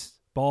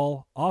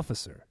baseball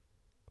officer,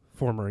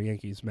 former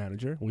Yankees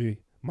manager, we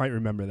might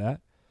remember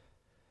that,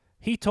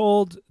 he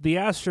told the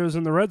Astros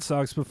and the Red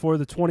Sox before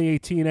the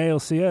 2018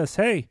 ALCS,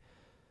 hey,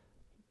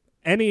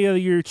 any of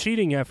your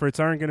cheating efforts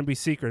aren't going to be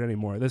secret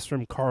anymore. This is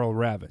from Karl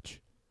Ravech.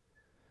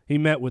 He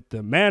met with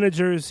the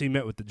managers. He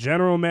met with the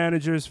general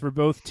managers for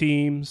both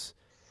teams.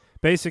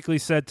 Basically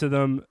said to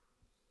them,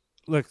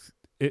 look,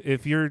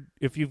 if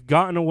you've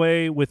gotten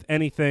away with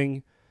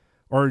anything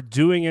or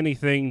doing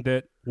anything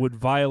that would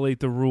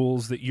violate the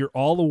rules that you're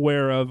all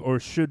aware of or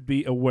should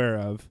be aware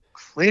of,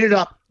 clean it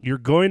up. You're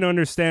going to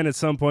understand at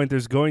some point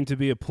there's going to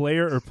be a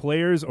player or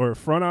players or a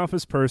front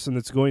office person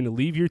that's going to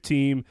leave your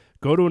team,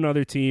 go to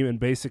another team, and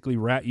basically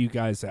rat you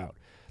guys out.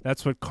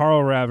 That's what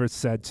Karl Ravech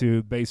said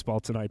to Baseball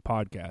Tonight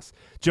podcast.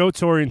 Joe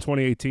Torre in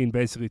 2018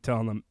 basically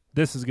telling them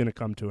this is going to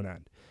come to an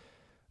end.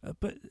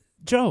 But,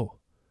 Joe,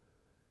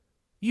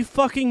 you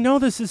fucking know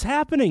this is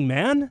happening,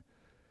 man.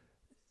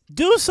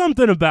 Do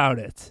something about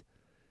it.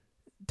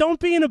 don't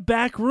be in a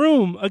back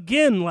room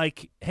again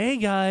like, hey,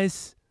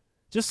 guys,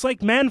 just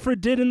like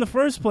Manfred did in the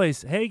first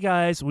place. Hey,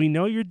 guys, we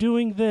know you're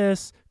doing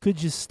this.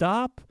 Could you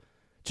stop?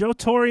 Joe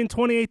Torre in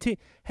 2018.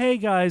 Hey,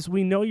 guys,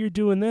 we know you're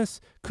doing this.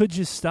 Could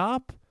you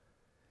stop?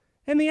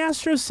 And the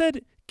Astros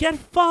said, get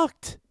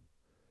fucked.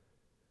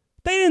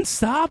 They didn't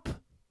stop.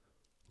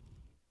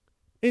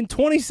 In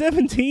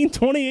 2017,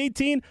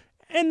 2018,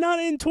 and not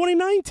in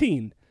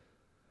 2019.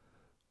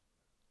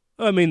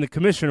 I mean, the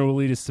commissioner will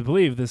lead us to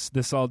believe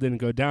this all didn't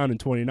go down in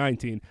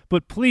 2019.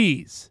 But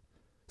please,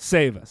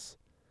 save us.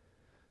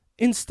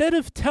 Instead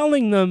of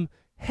telling them,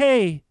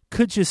 hey,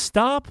 could you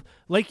stop?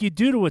 Like you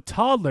do to a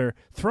toddler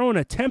throwing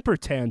a temper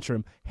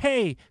tantrum.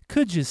 Hey,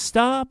 could you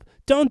stop?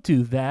 Don't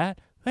do that.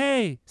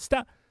 Hey,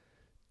 stop.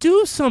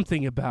 Do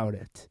something about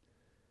it.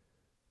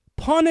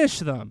 Punish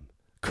them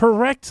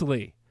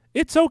correctly.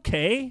 It's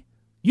okay.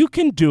 You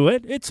can do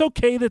it. It's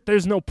okay that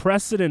there's no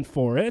precedent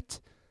for it.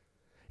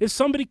 If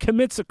somebody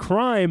commits a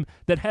crime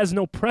that has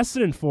no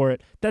precedent for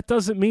it, that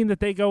doesn't mean that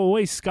they go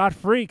away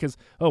scot-free because,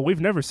 oh,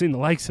 we've never seen the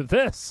likes of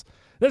this.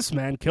 This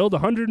man killed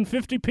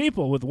 150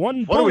 people with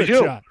one bullet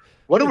shot.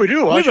 What do we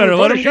do? We better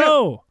let him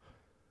go.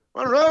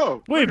 I don't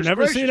know. We've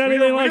never seen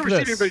anything like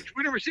this.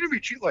 We never seen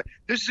anybody cheat like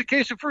this. Is a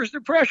case of first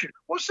impression.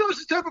 Well, so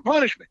is the type of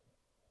punishment.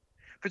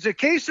 If it's a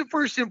case of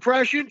first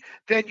impression,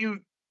 then you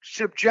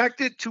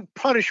subject it to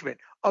punishment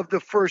of the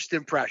first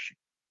impression.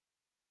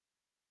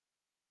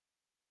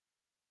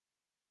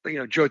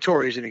 But, Joe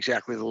Torre isn't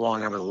exactly the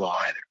long arm of the law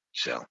either.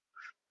 So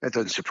that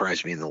doesn't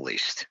surprise me in the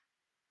least.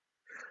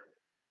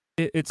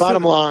 It's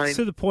Bottom line. It's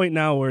to the point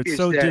now where it's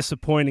so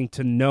disappointing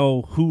to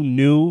know who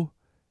knew.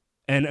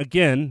 And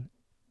again,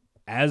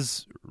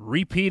 as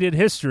repeated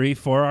history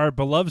for our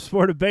beloved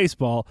sport of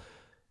baseball,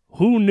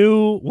 who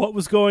knew what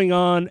was going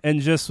on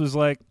and just was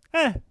like,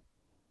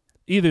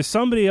 either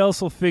somebody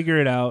else will figure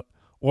it out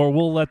or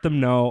we'll let them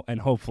know and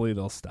hopefully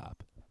they'll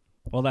stop.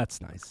 Well, that's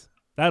nice.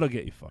 That'll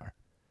get you far.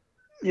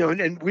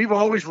 And we've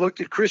always looked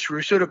at Chris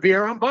Russo to be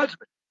our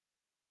ombudsman.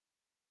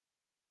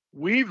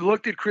 We've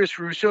looked at Chris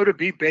Russo to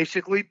be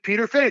basically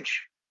Peter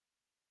Finch.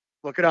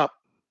 Look it up.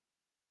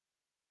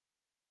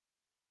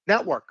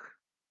 Network.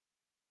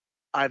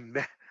 I'm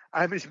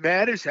as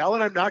mad as hell,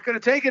 and I'm not going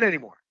to take it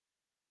anymore.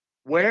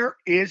 Where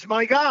is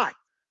my guy?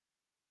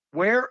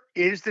 Where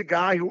is the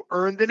guy who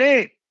earned the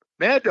name?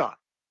 Mad Dog.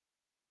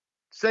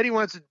 Said he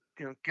wants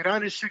to get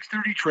on his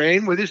 6:30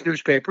 train with his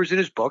newspapers and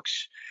his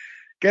books,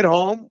 get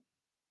home,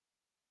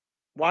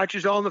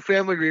 watches All in the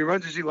Family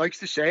reruns, as he likes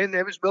to say, and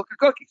have his milk and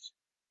cookies.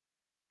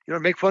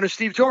 Make fun of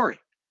Steve Torre.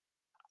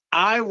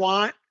 I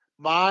want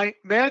my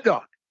Mad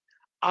Dog.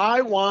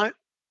 I want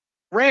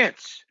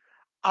rants.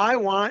 I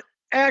want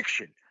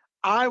action.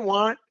 I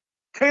want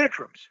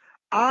tantrums.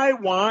 I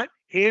want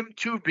him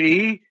to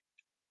be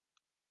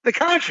the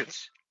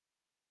conscience.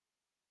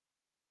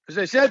 As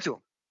I said to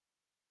him,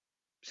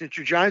 since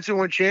your Giants have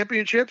won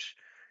championships,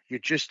 you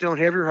just don't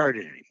have your heart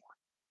in it anymore.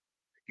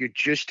 You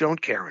just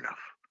don't care enough.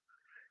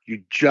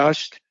 You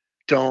just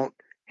don't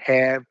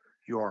have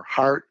your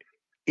heart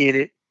in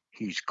it.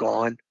 He's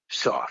gone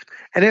soft.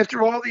 And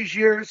after all these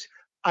years,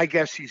 I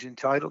guess he's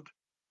entitled.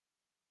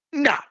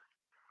 No.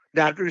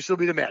 Not going to still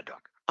be the Mad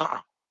Dog.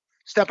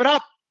 Step it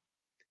up.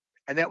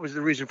 And that was the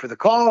reason for the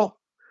call,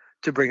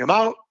 to bring him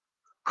out,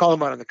 call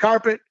him out on the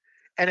carpet.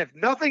 And if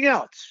nothing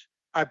else,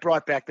 I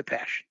brought back the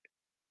passion.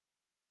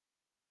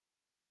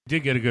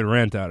 Did get a good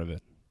rant out of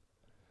it.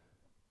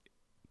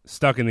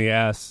 Stuck in the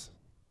ass.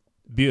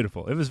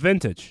 Beautiful. It was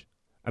vintage.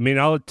 I mean,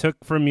 all it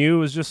took from you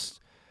was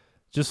just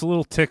a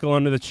little tickle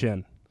under the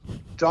chin.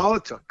 That's all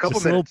it took. Couple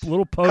just minutes. A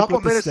little poke couple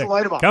with minutes the stick. to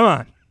light him up. Come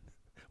on.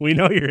 We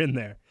know you're in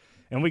there.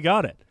 And we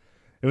got it.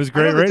 It was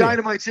great I know the radio.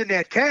 dynamite's in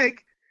that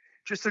keg.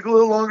 Just took a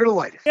little longer to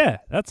light it. Yeah,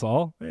 that's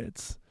all.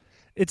 It's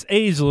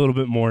aged a little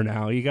bit more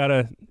now. You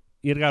gotta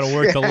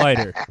work the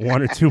lighter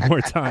one or two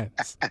more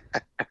times.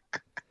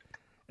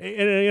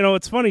 And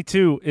what's funny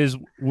too is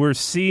we're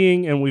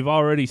seeing, and we've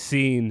already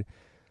seen,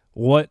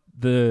 what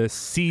the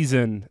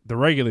season, the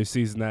regular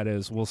season that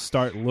is, will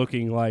start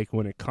looking like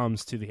when it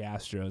comes to the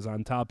Astros.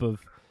 On top of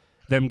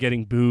them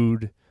getting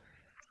booed,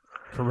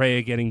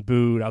 Correa getting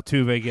booed,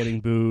 Altuve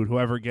getting booed,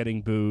 whoever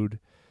getting booed,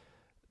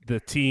 the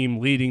team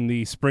leading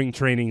the spring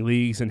training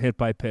leagues and hit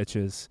by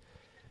pitches.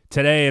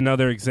 Today,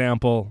 another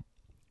example.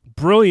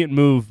 Brilliant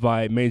move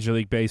by Major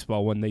League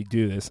Baseball when they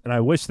do this, and I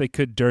wish they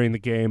could during the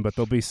game, but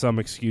there'll be some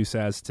excuse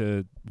as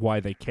to why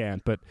they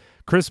can't. But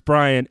Chris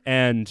Bryant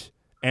and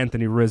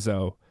Anthony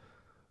Rizzo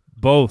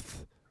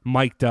both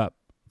mic'd up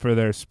for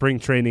their spring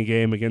training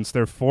game against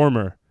their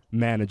former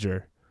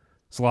manager,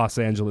 Los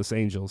Angeles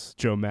Angels,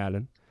 Joe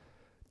Maddon.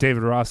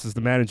 David Ross is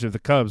the manager of the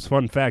Cubs.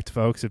 Fun fact,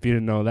 folks, if you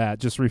didn't know that.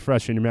 Just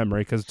refreshing your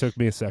memory because it took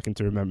me a second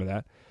to remember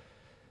that.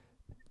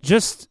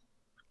 Just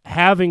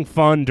having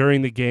fun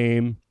during the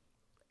game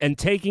and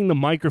taking the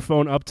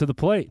microphone up to the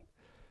plate.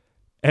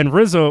 And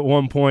Rizzo at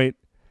one point,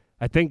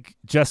 I think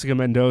Jessica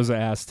Mendoza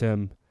asked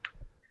him,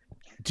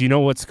 do you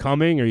know what's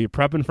coming? Are you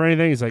prepping for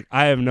anything? He's like,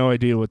 I have no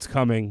idea what's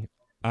coming.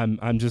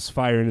 I'm just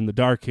firing in the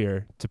dark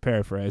here, to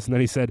paraphrase. And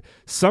then he said,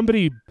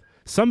 somebody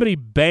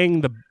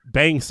banged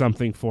bang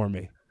something for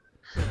me.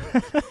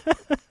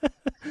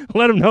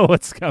 Let them know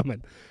what's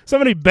coming.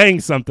 Somebody bang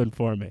something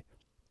for me.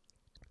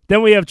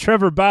 Then we have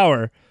Trevor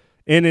Bauer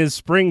in his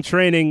spring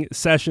training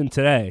session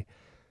today,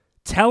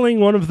 telling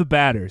one of the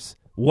batters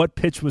what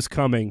pitch was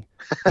coming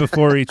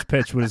before each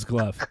pitch with his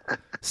glove,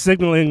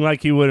 signaling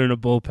like he would in a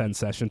bullpen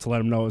session to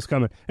let him know it was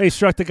coming. And he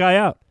struck the guy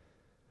out,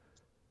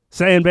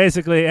 saying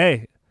basically,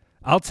 hey,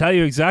 I'll tell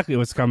you exactly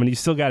what's coming. You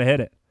still got to hit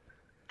it.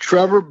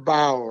 Trevor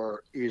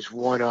Bauer is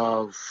one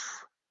of,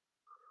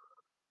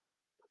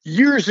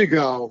 years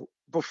ago,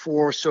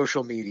 before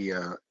social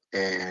media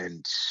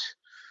and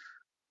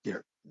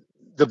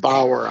the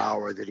Bauer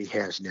Hour that he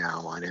has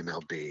now on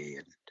MLB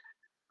and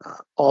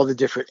all the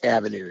different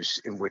avenues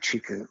in which he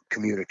can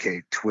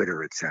communicate,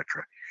 Twitter, etc.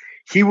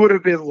 He would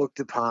have been looked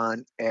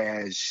upon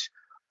as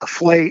a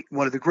flake,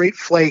 one of the great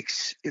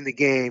flakes in the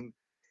game,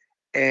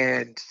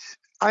 and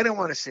I don't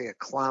want to say a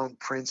clown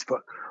prince,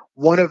 but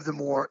one of the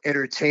more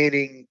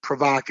entertaining,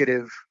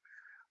 provocative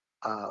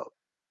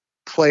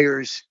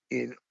players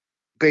in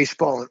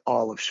baseball and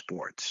all of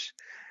sports.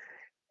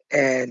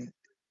 And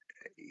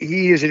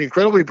he is an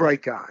incredibly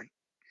bright guy.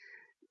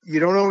 You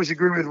don't always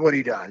agree with what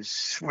he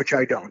does, which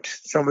I don't.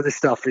 Some of the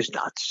stuff is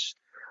nuts.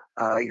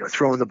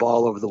 Throwing the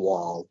ball over the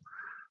wall,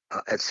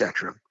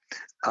 etc.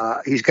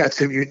 He's got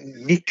some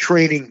unique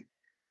training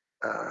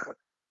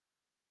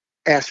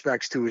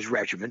aspects to his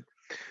regimen.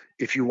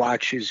 If you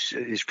watch his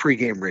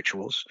pregame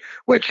rituals,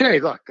 which, hey,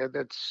 look,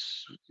 it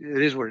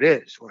is what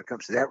it is when it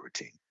comes to that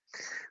routine.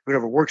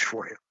 Whatever works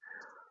for you.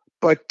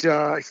 But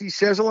he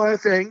says a lot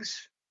of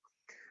things.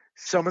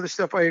 Some of the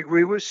stuff I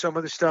agree with. Some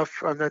of the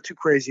stuff I'm not too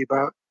crazy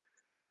about.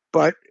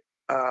 But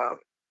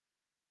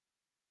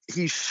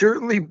he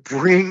certainly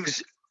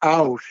brings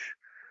out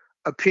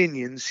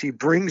opinions. He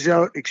brings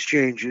out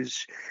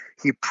exchanges.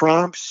 He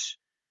prompts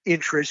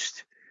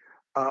interest,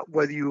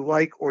 whether you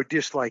like or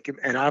dislike him.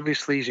 And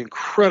obviously, he's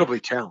incredibly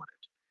talented.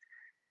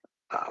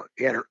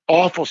 He had an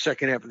awful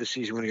second half of the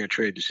season when he got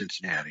traded to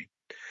Cincinnati.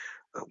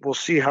 We'll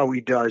see how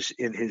he does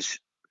in his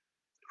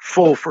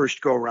full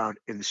first go-around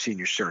in the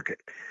senior circuit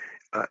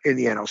in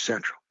the NL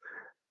Central.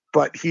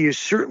 But he is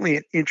certainly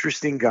an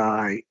interesting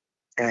guy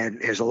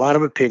and has a lot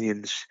of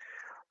opinions,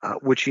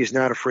 which he is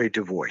not afraid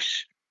to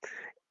voice.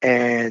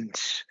 And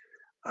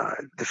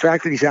the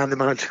fact that he's on the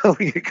mound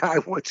telling a guy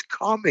what's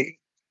coming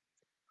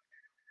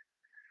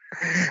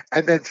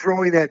and then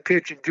throwing that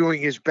pitch and doing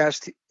his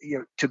best,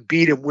 to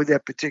beat him with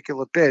that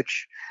particular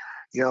pitch,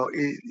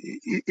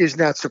 is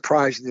not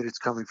surprising that it's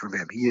coming from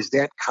him. He is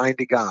that kind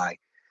of guy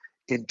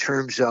in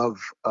terms of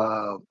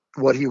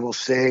what he will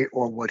say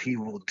or what he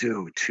will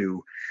do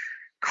to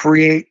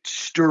create,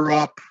 stir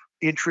up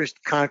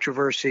interest,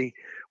 controversy,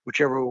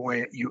 whichever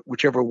way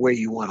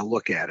you want to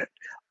look at it.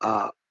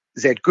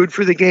 Is that good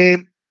for the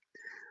game?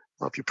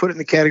 Well, if you put it in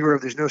the category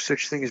of there's no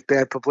such thing as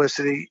bad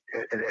publicity,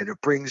 and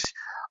it brings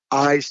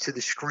eyes to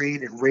the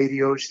screen and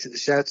radios to the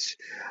sets,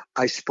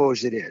 I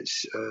suppose it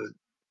is.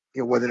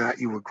 Whether or not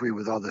you agree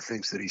with all the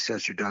things that he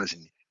says or does,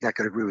 and you're not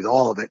going to agree with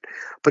all of it,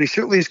 but he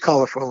certainly is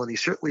colorful, and he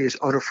certainly is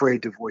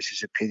unafraid to voice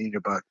his opinion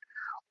about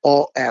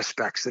all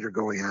aspects that are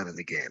going on in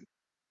the game.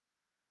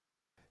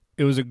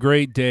 It was a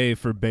great day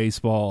for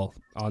baseball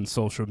on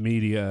social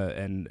media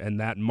and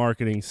that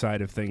marketing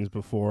side of things.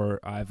 Before,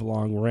 I've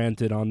long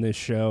ranted on this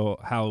show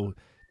how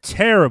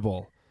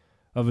terrible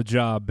of a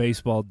job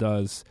baseball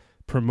does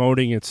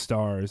promoting its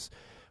stars,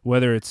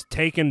 whether it's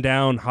taking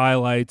down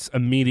highlights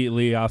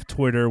immediately off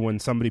Twitter when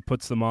somebody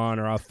puts them on,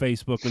 or off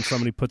Facebook when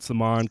somebody puts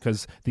them on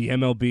because the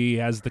MLB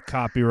has the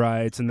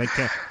copyrights and they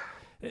can't.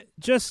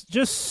 Just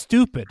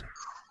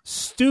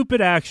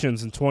stupid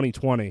actions in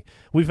 2020.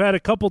 We've had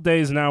a couple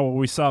days now where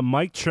we saw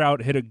Mike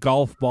Trout hit a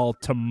golf ball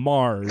to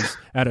Mars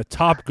at a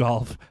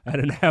Topgolf at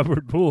an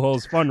Albert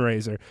Pujols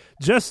fundraiser.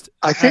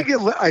 I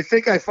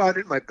think I found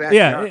it in my backyard.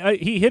 Yeah,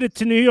 he hit it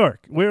to New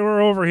York. We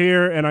were over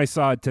here, and I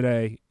saw it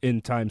today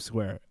in Times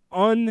Square.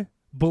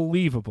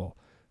 Unbelievable.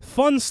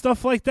 Fun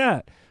stuff like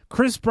that.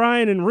 Chris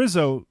Bryant and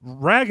Rizzo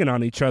ragging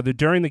on each other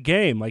during the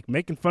game, like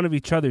making fun of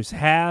each other's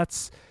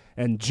hats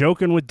and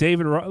joking with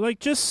David, like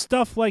just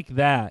stuff like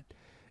that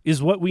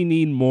is what we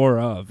need more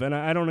of. And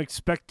I don't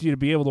expect you to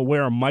be able to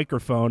wear a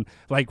microphone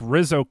like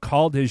Rizzo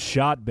called his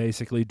shot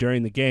basically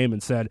during the game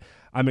and said,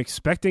 I'm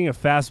expecting a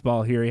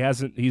fastball here.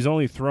 He's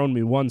only thrown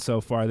me one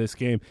so far this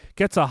game.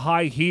 Gets a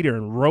high heater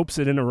and ropes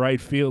it into right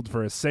field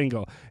for a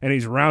single. And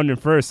he's rounding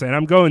first saying,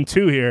 I'm going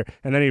two here.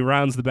 And then he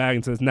rounds the bag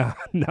and says, no,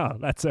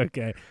 that's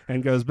okay.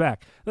 And goes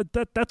back.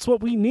 That's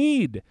what we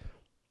need.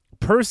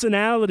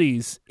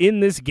 Personalities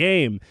in this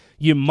game.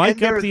 You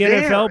mic up the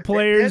there. NFL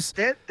players.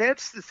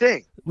 That's the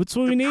thing. What's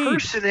what we need?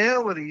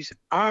 Personalities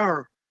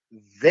are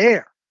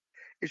there.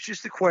 It's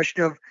just a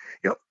question of,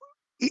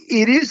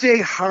 it is a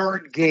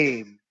hard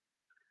game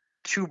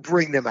to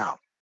bring them out.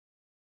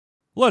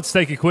 Let's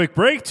take a quick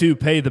break to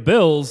pay the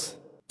bills.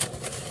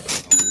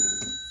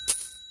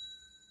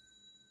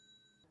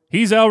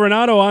 He's Al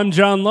Renato. I'm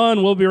John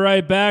Lund. We'll be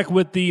right back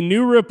with the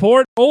new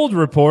report, old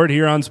report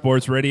here on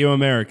Sports Radio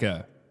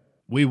America.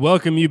 We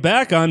welcome you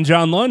back. I'm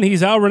John Lund.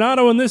 He's Al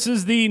Renato, and this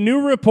is the New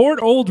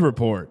Report, Old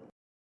Report.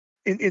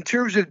 In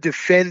terms of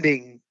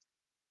defending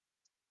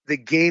the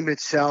game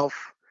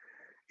itself,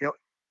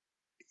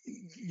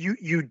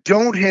 you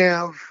don't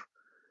have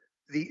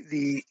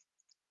the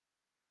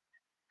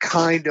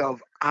kind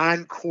of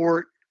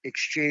on-court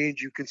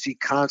exchange you can see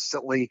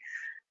constantly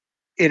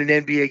in an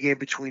NBA game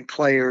between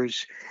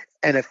players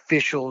and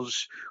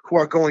officials who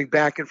are going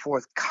back and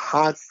forth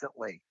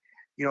constantly,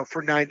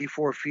 for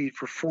 94 feet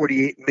for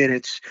 48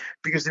 minutes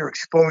because they're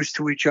exposed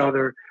to each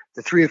other.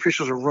 The three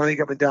officials are running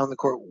up and down the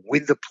court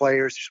with the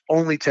players. There's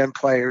only 10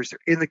 players. They're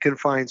in the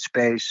confined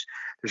space.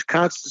 There's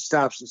constant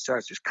stops and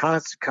starts. There's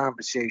constant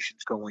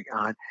conversations going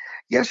on.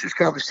 Yes, there's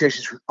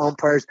conversations with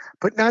umpires,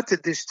 but not to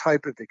this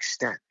type of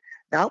extent.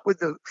 Not with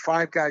the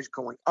 5 guys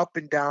going up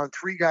and down,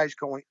 3 guys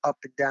going up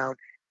and down,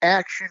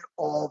 action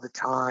all the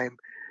time.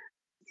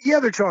 Yeah,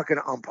 they're talking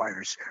to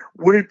umpires.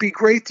 Would it be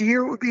great to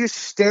hear? It would be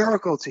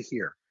hysterical to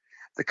hear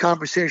the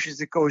conversations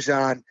that goes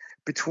on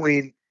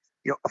between,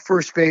 a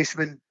first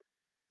baseman,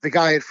 the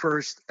guy at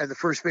first, and the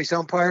first base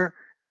umpire.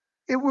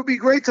 It would be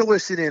great to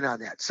listen in on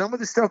that. Some of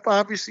the stuff,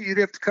 obviously, you'd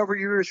have to cover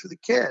your ears for the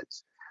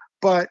kids.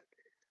 But,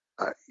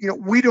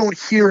 we don't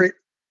hear it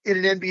in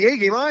an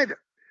NBA game either.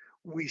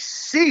 We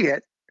see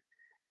it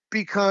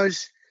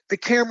because the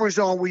camera's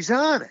always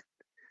on it,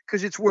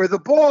 because it's where the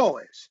ball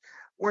is.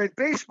 Where in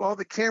baseball,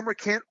 the camera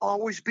can't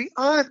always be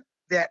on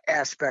that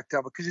aspect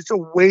of it because it's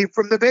away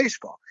from the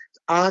baseball. It's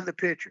on the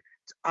pitcher.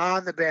 It's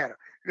on the batter.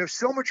 You have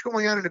so much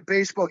going on in a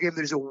baseball game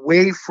that is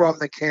away from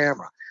the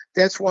camera.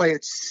 That's why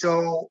it's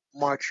so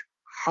much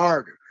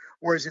harder.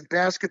 Whereas in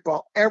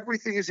basketball,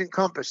 everything is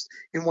encompassed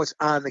in what's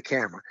on the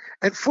camera.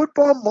 And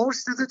football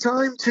most of the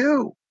time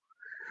too.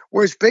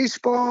 Whereas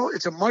baseball,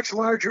 it's a much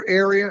larger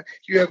area.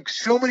 You have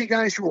so many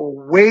guys who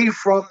are away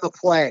from the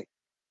play,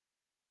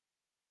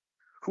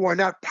 who are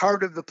not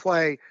part of the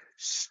play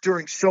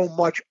during so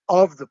much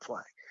of the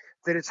play,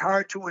 that it's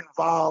hard to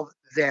involve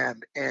them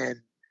in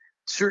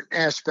certain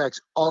aspects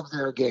of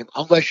their game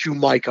unless you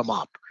mic them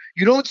up.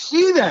 You don't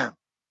see them,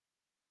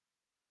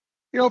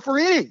 for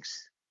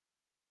innings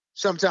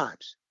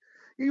sometimes.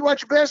 You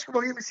watch a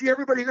basketball game, you see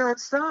everybody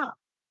nonstop.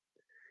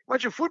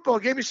 Watch a football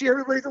game, you see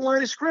everybody at the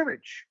line of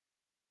scrimmage.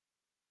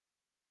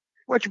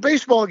 Watch a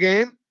baseball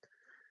game,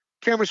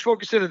 camera's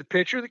focused in on the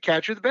pitcher, the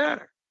catcher, the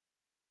batter.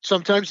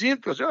 Sometimes the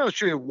infielders. I'll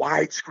show you a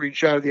wide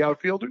screenshot of the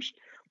outfielders.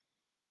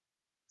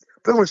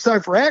 But when it's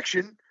time for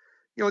action,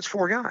 it's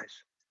 4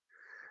 guys.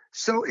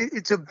 So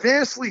it's a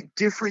vastly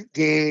different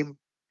game.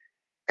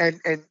 And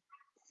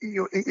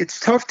it's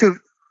tough to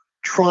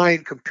try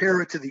and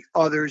compare it to the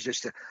others as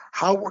to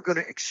how we're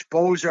going to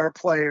expose our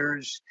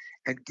players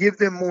and give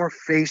them more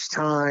face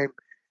time.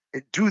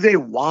 And do they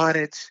want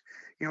it?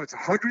 It's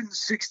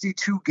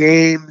 162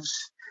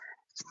 games.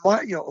 It's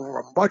over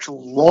a much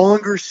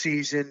longer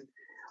season.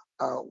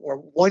 Or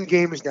one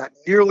game is not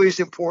nearly as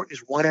important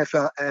as one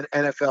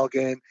NFL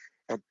game,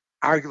 and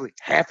arguably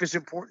half as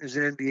important as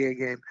an NBA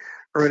game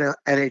or an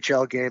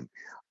NHL game.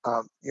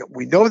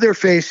 We know their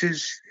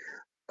faces,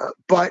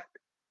 but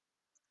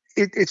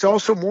it's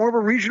also more of a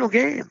regional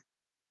game.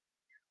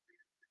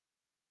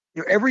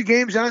 Every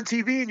game's on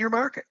TV in your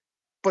market,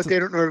 but they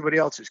don't know everybody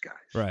else's guys.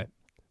 Right.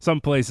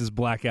 Some places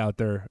black out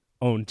their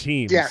own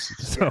teams. Yes.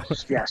 So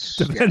yes.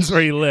 Depends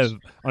where you live,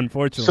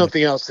 unfortunately.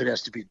 Something else that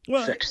has to be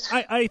fixed.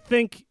 I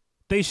think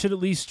they should at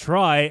least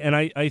try, and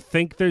I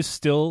think there's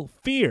still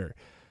fear.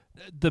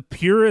 The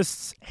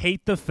purists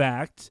hate the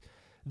fact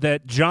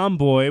that John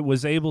Boy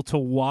was able to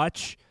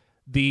watch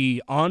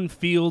the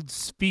on-field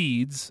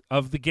feeds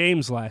of the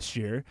games last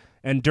year,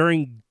 and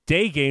during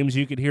day games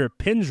you could hear a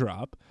pin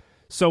drop.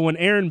 So when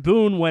Aaron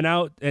Boone went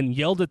out and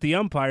yelled at the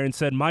umpire and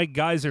said, "My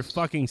guys are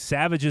fucking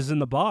savages in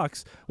the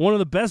box," one of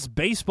the best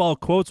baseball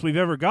quotes we've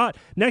ever got,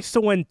 next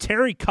to when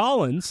Terry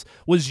Collins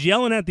was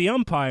yelling at the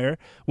umpire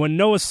when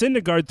Noah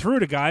Syndergaard threw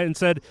at a guy and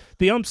said,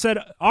 the ump said,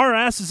 "Our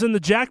ass is in the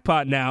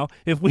jackpot now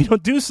if we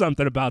don't do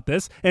something about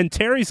this," and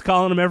Terry's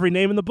calling him every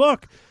name in the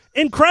book.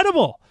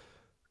 Incredible.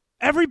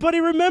 Everybody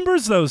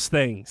remembers those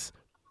things.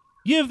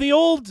 You have the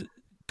old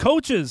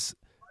coaches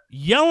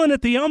yelling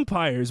at the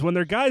umpires when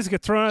their guys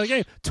get thrown out of the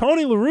game.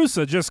 Tony La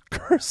Russa just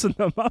cursing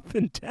them up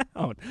and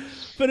down.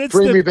 But it's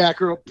Bring me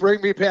back, Earl.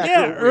 Bring me back.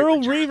 Yeah,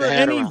 Earl Reaver,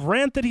 any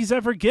rant that he's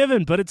ever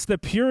given. But it's the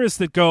purists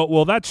that go,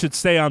 well, that should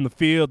stay on the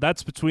field.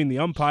 That's between the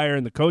umpire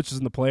and the coaches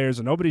and the players,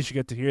 and nobody should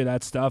get to hear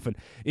that stuff. And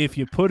if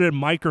you put a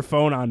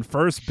microphone on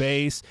first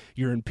base,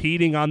 you're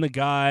impeding on the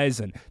guys,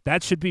 and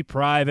that should be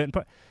private.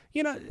 But,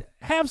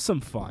 have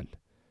some fun.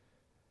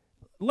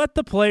 Let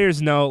the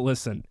players know,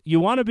 listen, you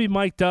want to be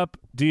mic'd up?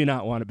 Do you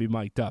not want to be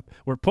mic'd up?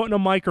 We're putting a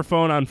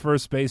microphone on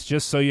first base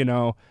just so you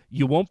know.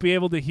 You won't be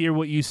able to hear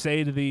what you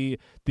say to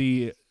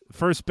the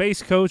first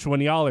base coach when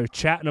y'all are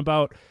chatting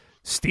about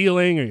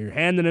stealing or you're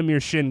handing him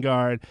your shin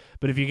guard.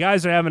 But if you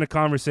guys are having a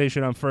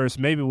conversation on first,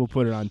 maybe we'll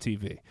put it on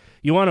TV.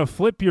 You want to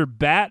flip your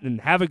bat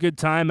and have a good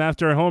time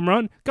after a home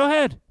run? Go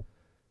ahead.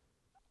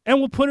 And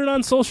we'll put it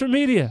on social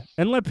media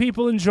and let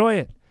people enjoy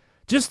it.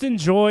 Just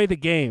enjoy the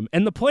game.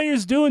 And the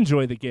players do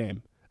enjoy the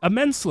game.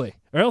 immensely,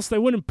 or else they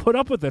wouldn't put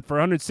up with it for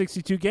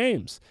 162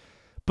 games.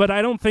 But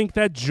I don't think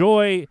that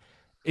joy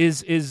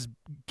is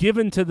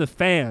given to the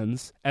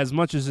fans as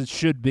much as it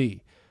should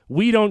be.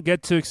 We don't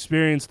get to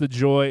experience the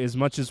joy as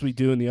much as we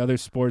do in the other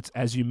sports,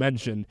 as you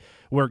mentioned,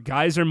 where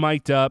guys are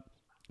mic'd up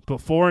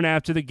before and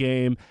after the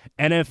game.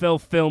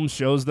 NFL film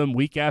shows them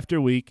week after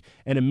week,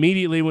 and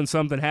immediately when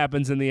something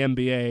happens in the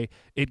NBA,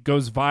 it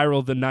goes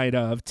viral the night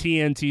of.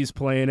 TNT's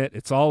playing it.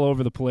 It's all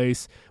over the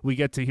place. We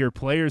get to hear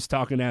players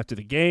talking after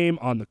the game,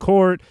 on the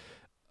court,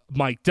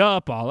 mic'd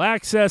up, all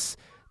access.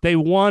 They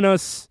want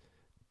us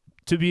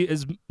to be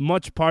as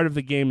much part of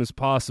the game as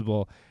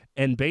possible,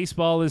 and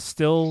baseball is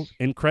still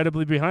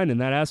incredibly behind in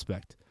that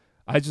aspect.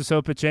 I just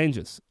hope it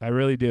changes. I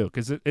really do,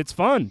 because it's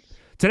fun.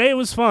 Today it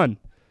was fun.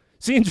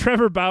 Seeing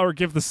Trevor Bauer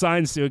give the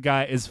signs to a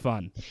guy is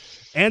fun.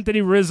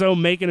 Anthony Rizzo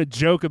making a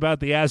joke about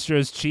the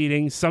Astros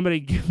cheating, somebody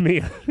give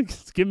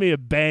me a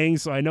bang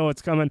so I know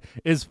it's coming,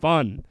 is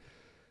fun.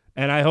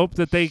 And I hope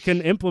that they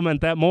can implement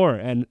that more.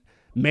 And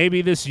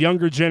maybe this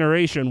younger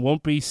generation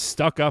won't be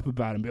stuck up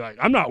about it and be like,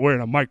 I'm not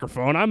wearing a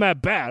microphone, I'm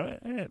at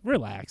bat.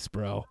 Relax,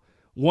 bro.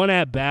 One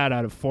at bat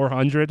out of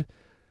 400,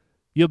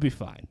 you'll be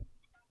fine.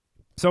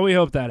 So we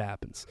hope that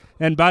happens.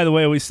 And by the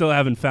way, we still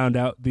haven't found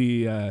out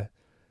the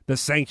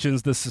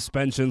sanctions, the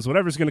suspensions,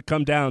 whatever's going to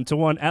come down to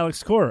one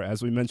Alex Cora.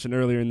 As we mentioned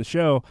earlier in the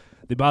show,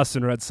 the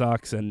Boston Red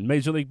Sox and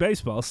Major League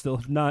Baseball still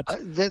have not let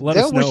us know what's going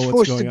on. That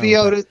was supposed to be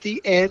out at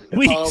the end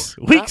weeks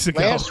ago.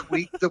 Last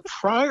week, the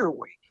prior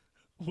week.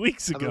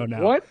 Weeks ago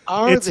now. What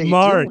are it's they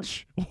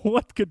March. doing?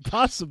 What could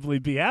possibly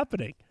be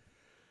happening?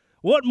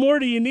 What more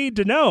do you need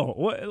to know?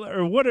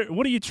 What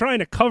are you trying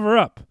to cover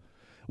up?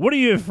 What are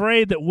you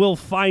afraid that we'll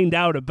find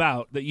out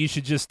about that you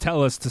should just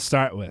tell us to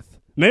start with?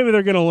 Maybe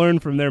they're going to learn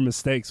from their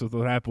mistakes with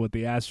what happened with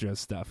the Astros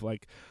stuff.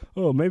 Like,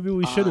 oh, maybe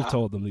we should have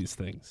told them these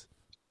things.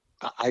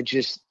 I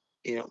just,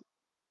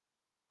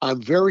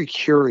 I'm very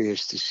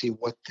curious to see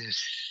what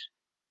this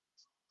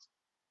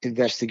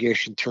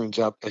investigation turns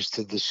up as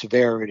to the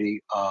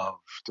severity of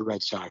the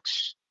Red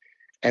Sox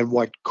and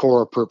what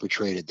Cora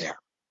perpetrated there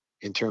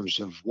in terms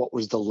of what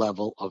was the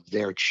level of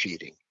their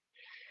cheating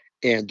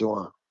and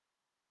or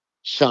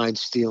sign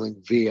stealing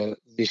via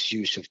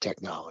misuse of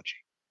technology.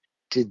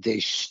 Did they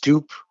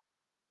stoop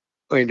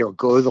or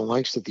go to the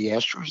lengths that the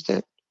Astros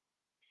did?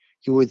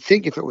 You would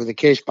think if it were the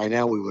case by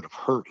now we would have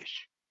heard it.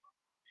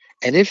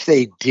 And if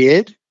they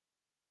did,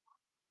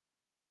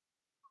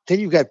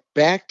 then you've got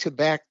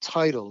back-to-back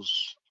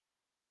titles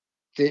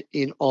that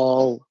in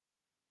all,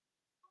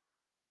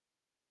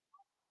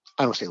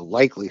 I don't say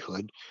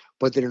likelihood,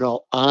 but that in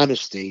all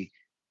honesty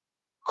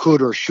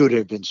could or should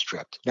have been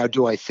stripped. Now,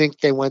 do I think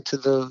they went to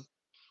the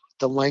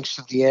lengths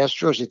of the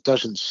Astros? It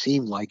doesn't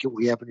seem like it.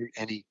 We haven't heard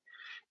any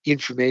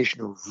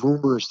information or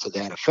rumors to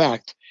that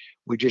effect.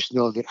 We just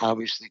know that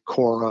obviously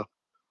Cora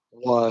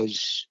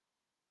was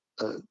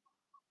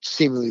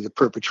seemingly the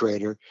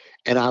perpetrator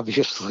and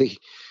obviously,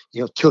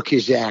 took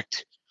his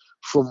act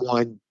from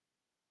one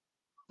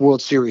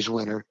World Series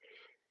winner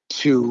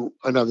to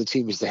another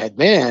team as the head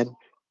man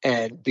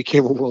and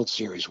became a World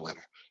Series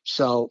winner.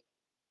 So,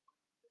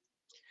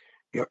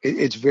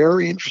 it's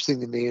very interesting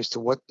to me as to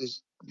what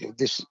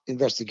this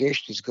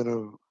investigation is going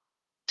to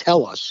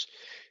tell us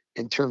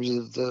in terms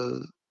of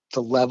the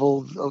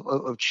level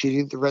of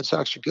cheating the Red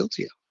Sox are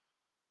guilty of.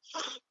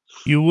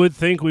 You would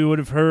think we would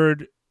have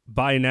heard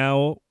by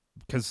now,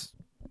 because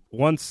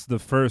once the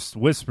first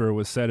whisper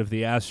was said of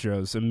the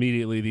Astros,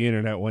 immediately the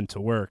internet went to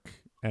work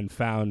and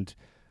found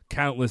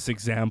countless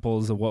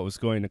examples of what was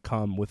going to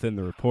come within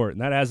the report,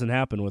 and that hasn't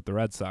happened with the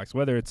Red Sox.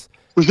 Whether it's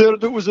was that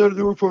a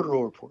new report or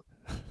no report?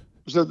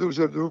 Was that a new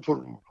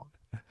report or no report?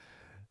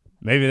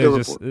 Maybe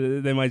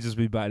they might just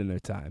be biding their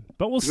time,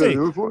 but we'll see.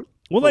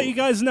 We'll let you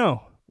guys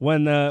know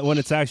when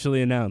it's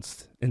actually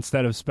announced,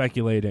 instead of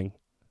speculating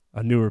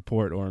a new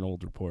report or an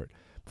old report.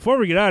 Before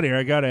we get out of here,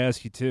 I got to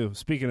ask you too.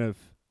 Speaking of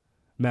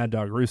Mad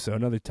Dog Russo,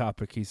 another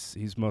topic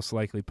he's most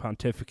likely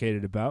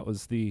pontificated about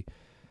was the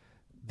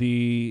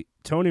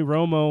Tony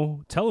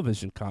Romo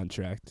television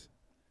contract.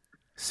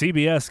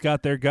 CBS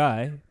got their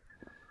guy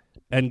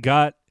and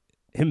got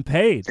him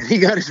paid. He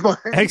got his money.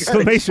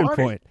 Exclamation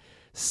point.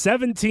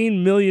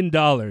 $17 million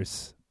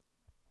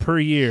per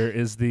year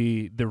is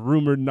the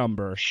rumored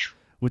number,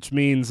 which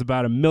means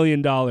about $1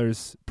 million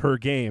per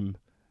game.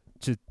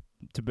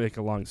 To make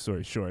a long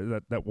story short,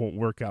 that won't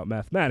work out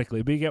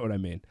mathematically, but you get what I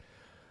mean.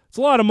 It's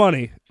a lot of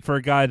money for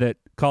a guy that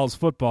calls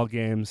football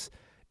games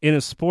in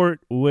a sport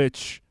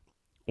which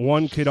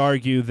one could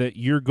argue that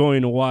you're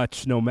going to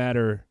watch no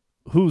matter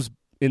who's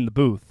in the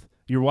booth.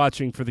 You're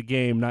watching for the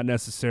game, not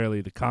necessarily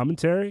the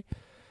commentary.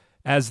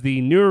 As the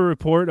newer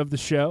report of the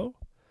show,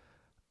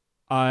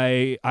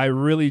 I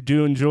really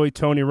do enjoy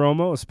Tony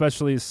Romo,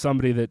 especially as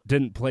somebody that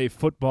didn't play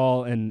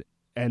football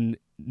and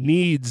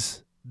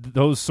needs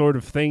those sort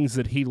of things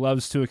that he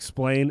loves to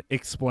explain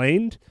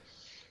explained.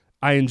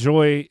 I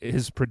enjoy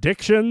his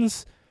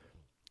predictions,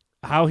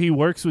 how he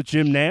works with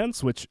Jim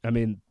Nantz, which, I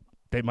mean,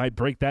 they might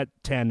break that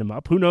tandem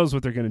up. Who knows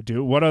what they're going to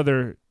do? What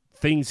other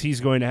things he's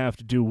going to have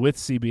to do with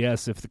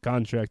CBS if the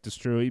contract is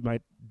true? He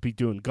might be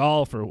doing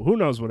golf or who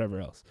knows, whatever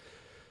else.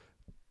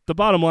 The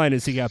bottom line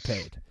is he got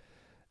paid.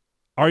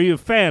 Are you a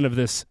fan of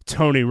this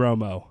Tony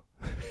Romo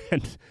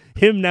and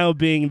him now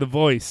being the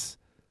voice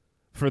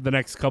for the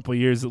next couple of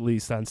years at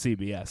least on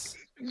CBS?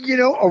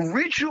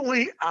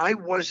 Originally I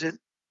wasn't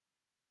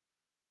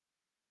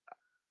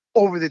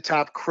over the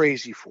top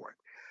crazy for it,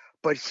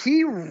 but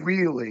he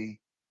really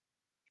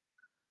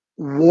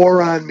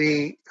wore on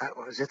me.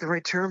 Is that the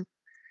right term?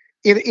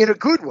 In a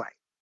good way.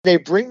 They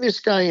bring this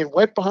guy in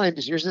wet behind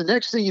his ears. And the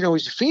next thing you know,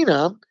 he's a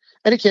phenom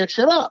and he can't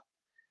shut up.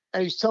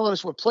 And he's telling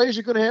us what plays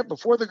are going to happen,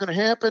 before they're going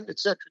to happen, et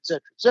cetera, et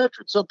cetera, et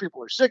cetera. Some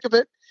people are sick of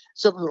it.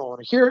 Some people don't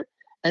want to hear it.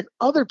 And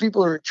other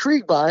people are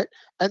intrigued by it.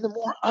 And the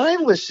more I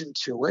listen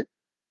to it,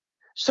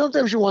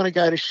 sometimes you want a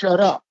guy to shut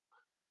up.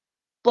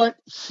 But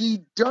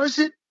he does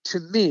it to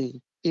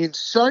me in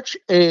such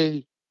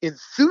a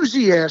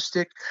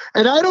enthusiastic,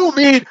 and I don't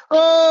mean,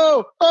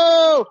 I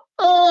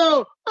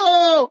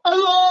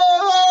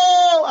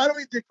don't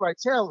mean Dick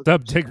Vitale. What's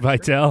up, Dick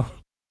Vitale?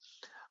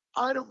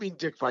 I don't mean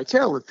Dick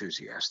Vitale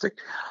enthusiastic.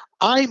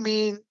 I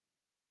mean,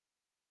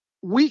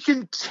 we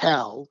can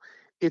tell,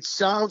 it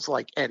sounds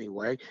like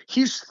anyway,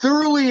 he's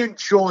thoroughly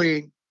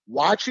enjoying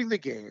watching the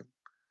game,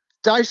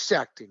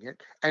 dissecting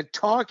it, and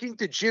talking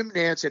to Jim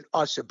Nantz and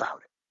us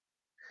about it.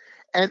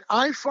 And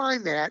I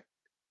find that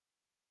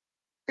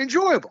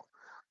enjoyable.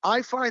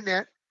 I find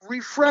that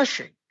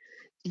refreshing.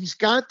 He's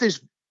got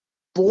this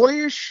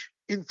boyish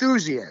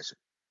enthusiasm.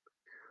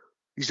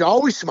 He's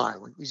always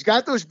smiling. He's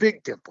got those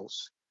big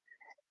dimples.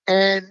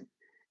 And,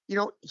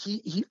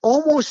 he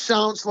almost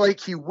sounds like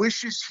he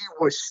wishes he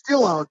was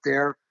still out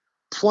there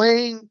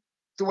playing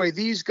the way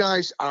these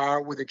guys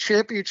are with a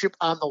championship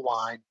on the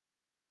line,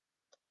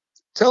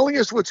 telling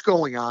us what's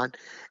going on,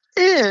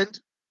 and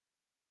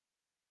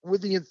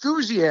with the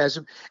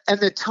enthusiasm and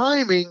the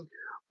timing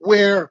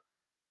where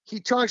he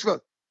talks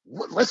about,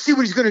 let's see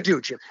what he's going to do,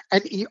 Jim.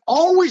 And he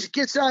always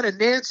gets out of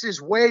Nance's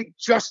way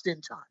just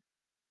in time.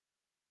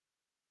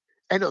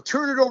 And he'll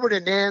turn it over to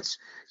Nantz.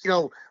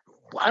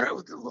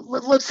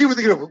 Let's see what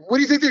they're going to do. What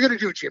do you think they're going to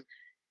do, Jim?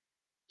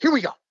 Here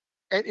we go.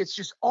 And it's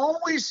just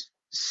always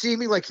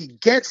seeming like he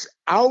gets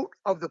out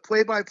of the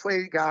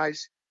play-by-play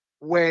guy's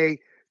way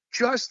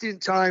just in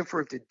time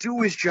for him to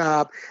do his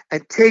job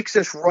and takes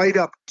us right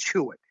up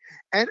to it.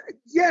 And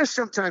yes,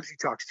 sometimes he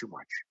talks too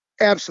much.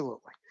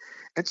 Absolutely.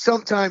 And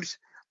sometimes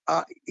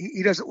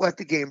he doesn't let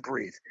the game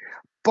breathe.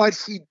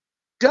 But he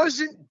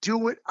doesn't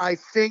do it, I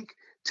think,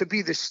 to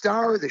be the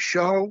star of the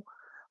show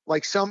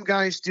like some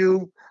guys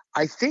do.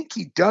 I think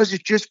he does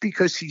it just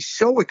because he's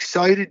so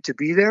excited to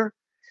be there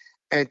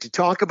and to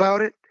talk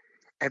about it,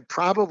 and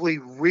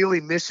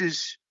really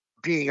misses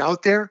being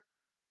out there,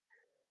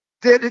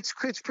 that it's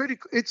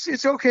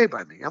okay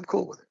by me. I'm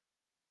cool with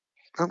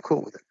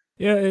it.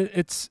 Yeah,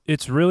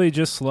 it's really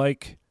just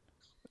like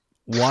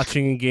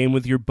watching a game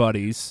with your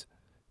buddies,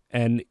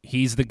 and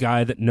he's the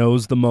guy that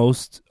knows the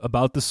most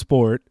about the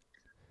sport.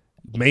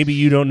 Maybe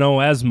you don't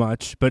know as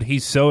much, but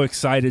he's so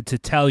excited to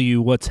tell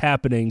you what's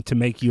happening to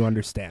make you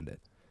understand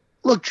it.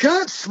 Look,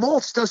 John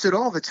Smoltz does it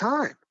all the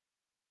time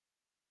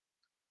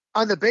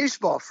on the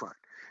baseball front.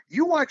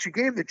 You watch a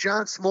game that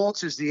John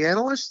Smoltz is the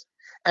analyst,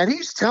 and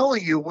he's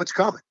telling you what's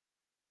coming.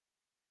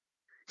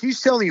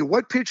 He's telling you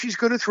what pitch he's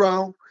going to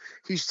throw.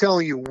 He's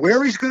telling you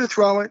where he's going to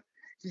throw it.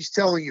 He's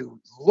telling you,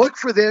 look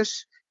for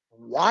this,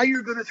 why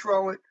you're going to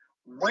throw it,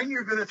 when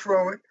you're going to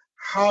throw it,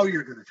 how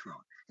you're going to throw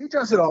it. He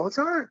does it all the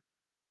time.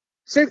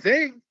 Same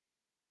thing.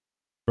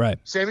 Right.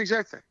 Same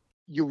exact thing.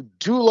 You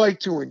do like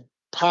to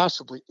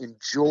possibly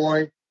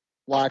enjoy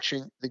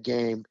watching the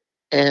game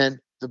and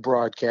the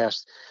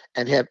broadcast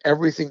and have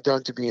everything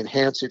done to be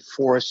enhance it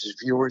for us as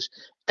viewers.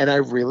 And I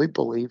really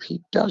believe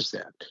he does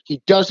that.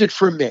 He does it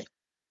for me.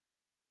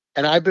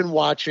 And I've been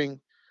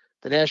watching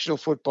the National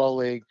Football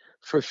League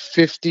for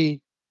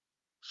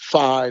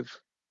 55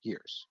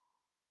 years.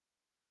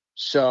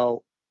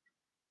 So.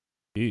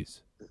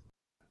 Jeez.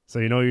 So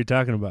you know what you're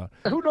talking about.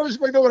 Who knows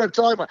if I know what I'm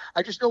talking about?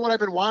 I just know what I've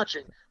been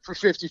watching for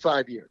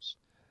 55 years.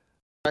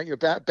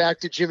 Back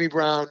to Jimmy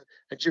Brown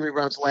and Jimmy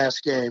Brown's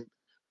last game,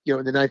 in the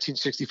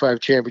 1965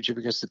 championship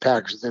against the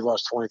Packers. They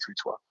lost 23-12.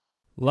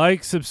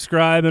 Like,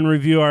 subscribe, and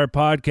review our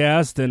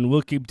podcast, and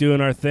we'll keep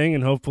doing our thing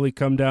and hopefully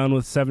come down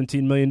with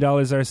 $17 million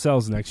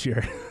ourselves next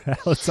year.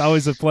 It's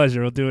always a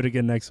pleasure. We'll do it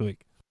again next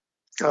week.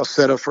 I'll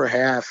set up for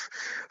half.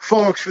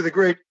 Folks, for the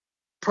great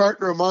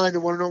partner of mine, the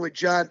one and only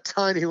John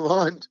Tiny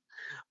Lund,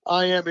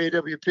 I am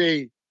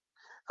AWP.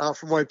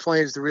 From White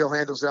Plains, the real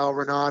handle's Al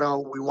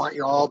Renato. We want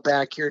you all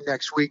back here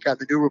next week on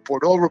the New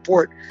Report, Old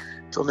Report.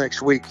 Until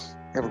next week,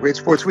 have a great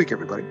sports week,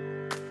 everybody.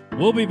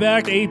 We'll be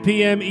back 8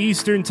 p.m.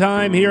 Eastern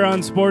Time here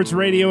on Sports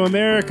Radio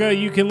America.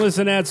 You can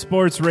listen at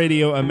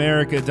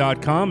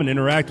sportsradioamerica.com and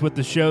interact with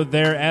the show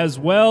there as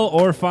well,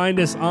 or find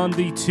us on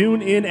the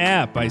TuneIn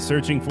app by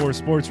searching for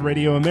Sports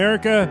Radio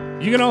America.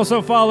 You can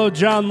also follow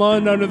John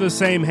Lund under the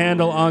same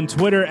handle on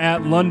Twitter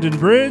at London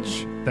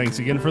Bridge. Thanks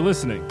again for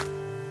listening.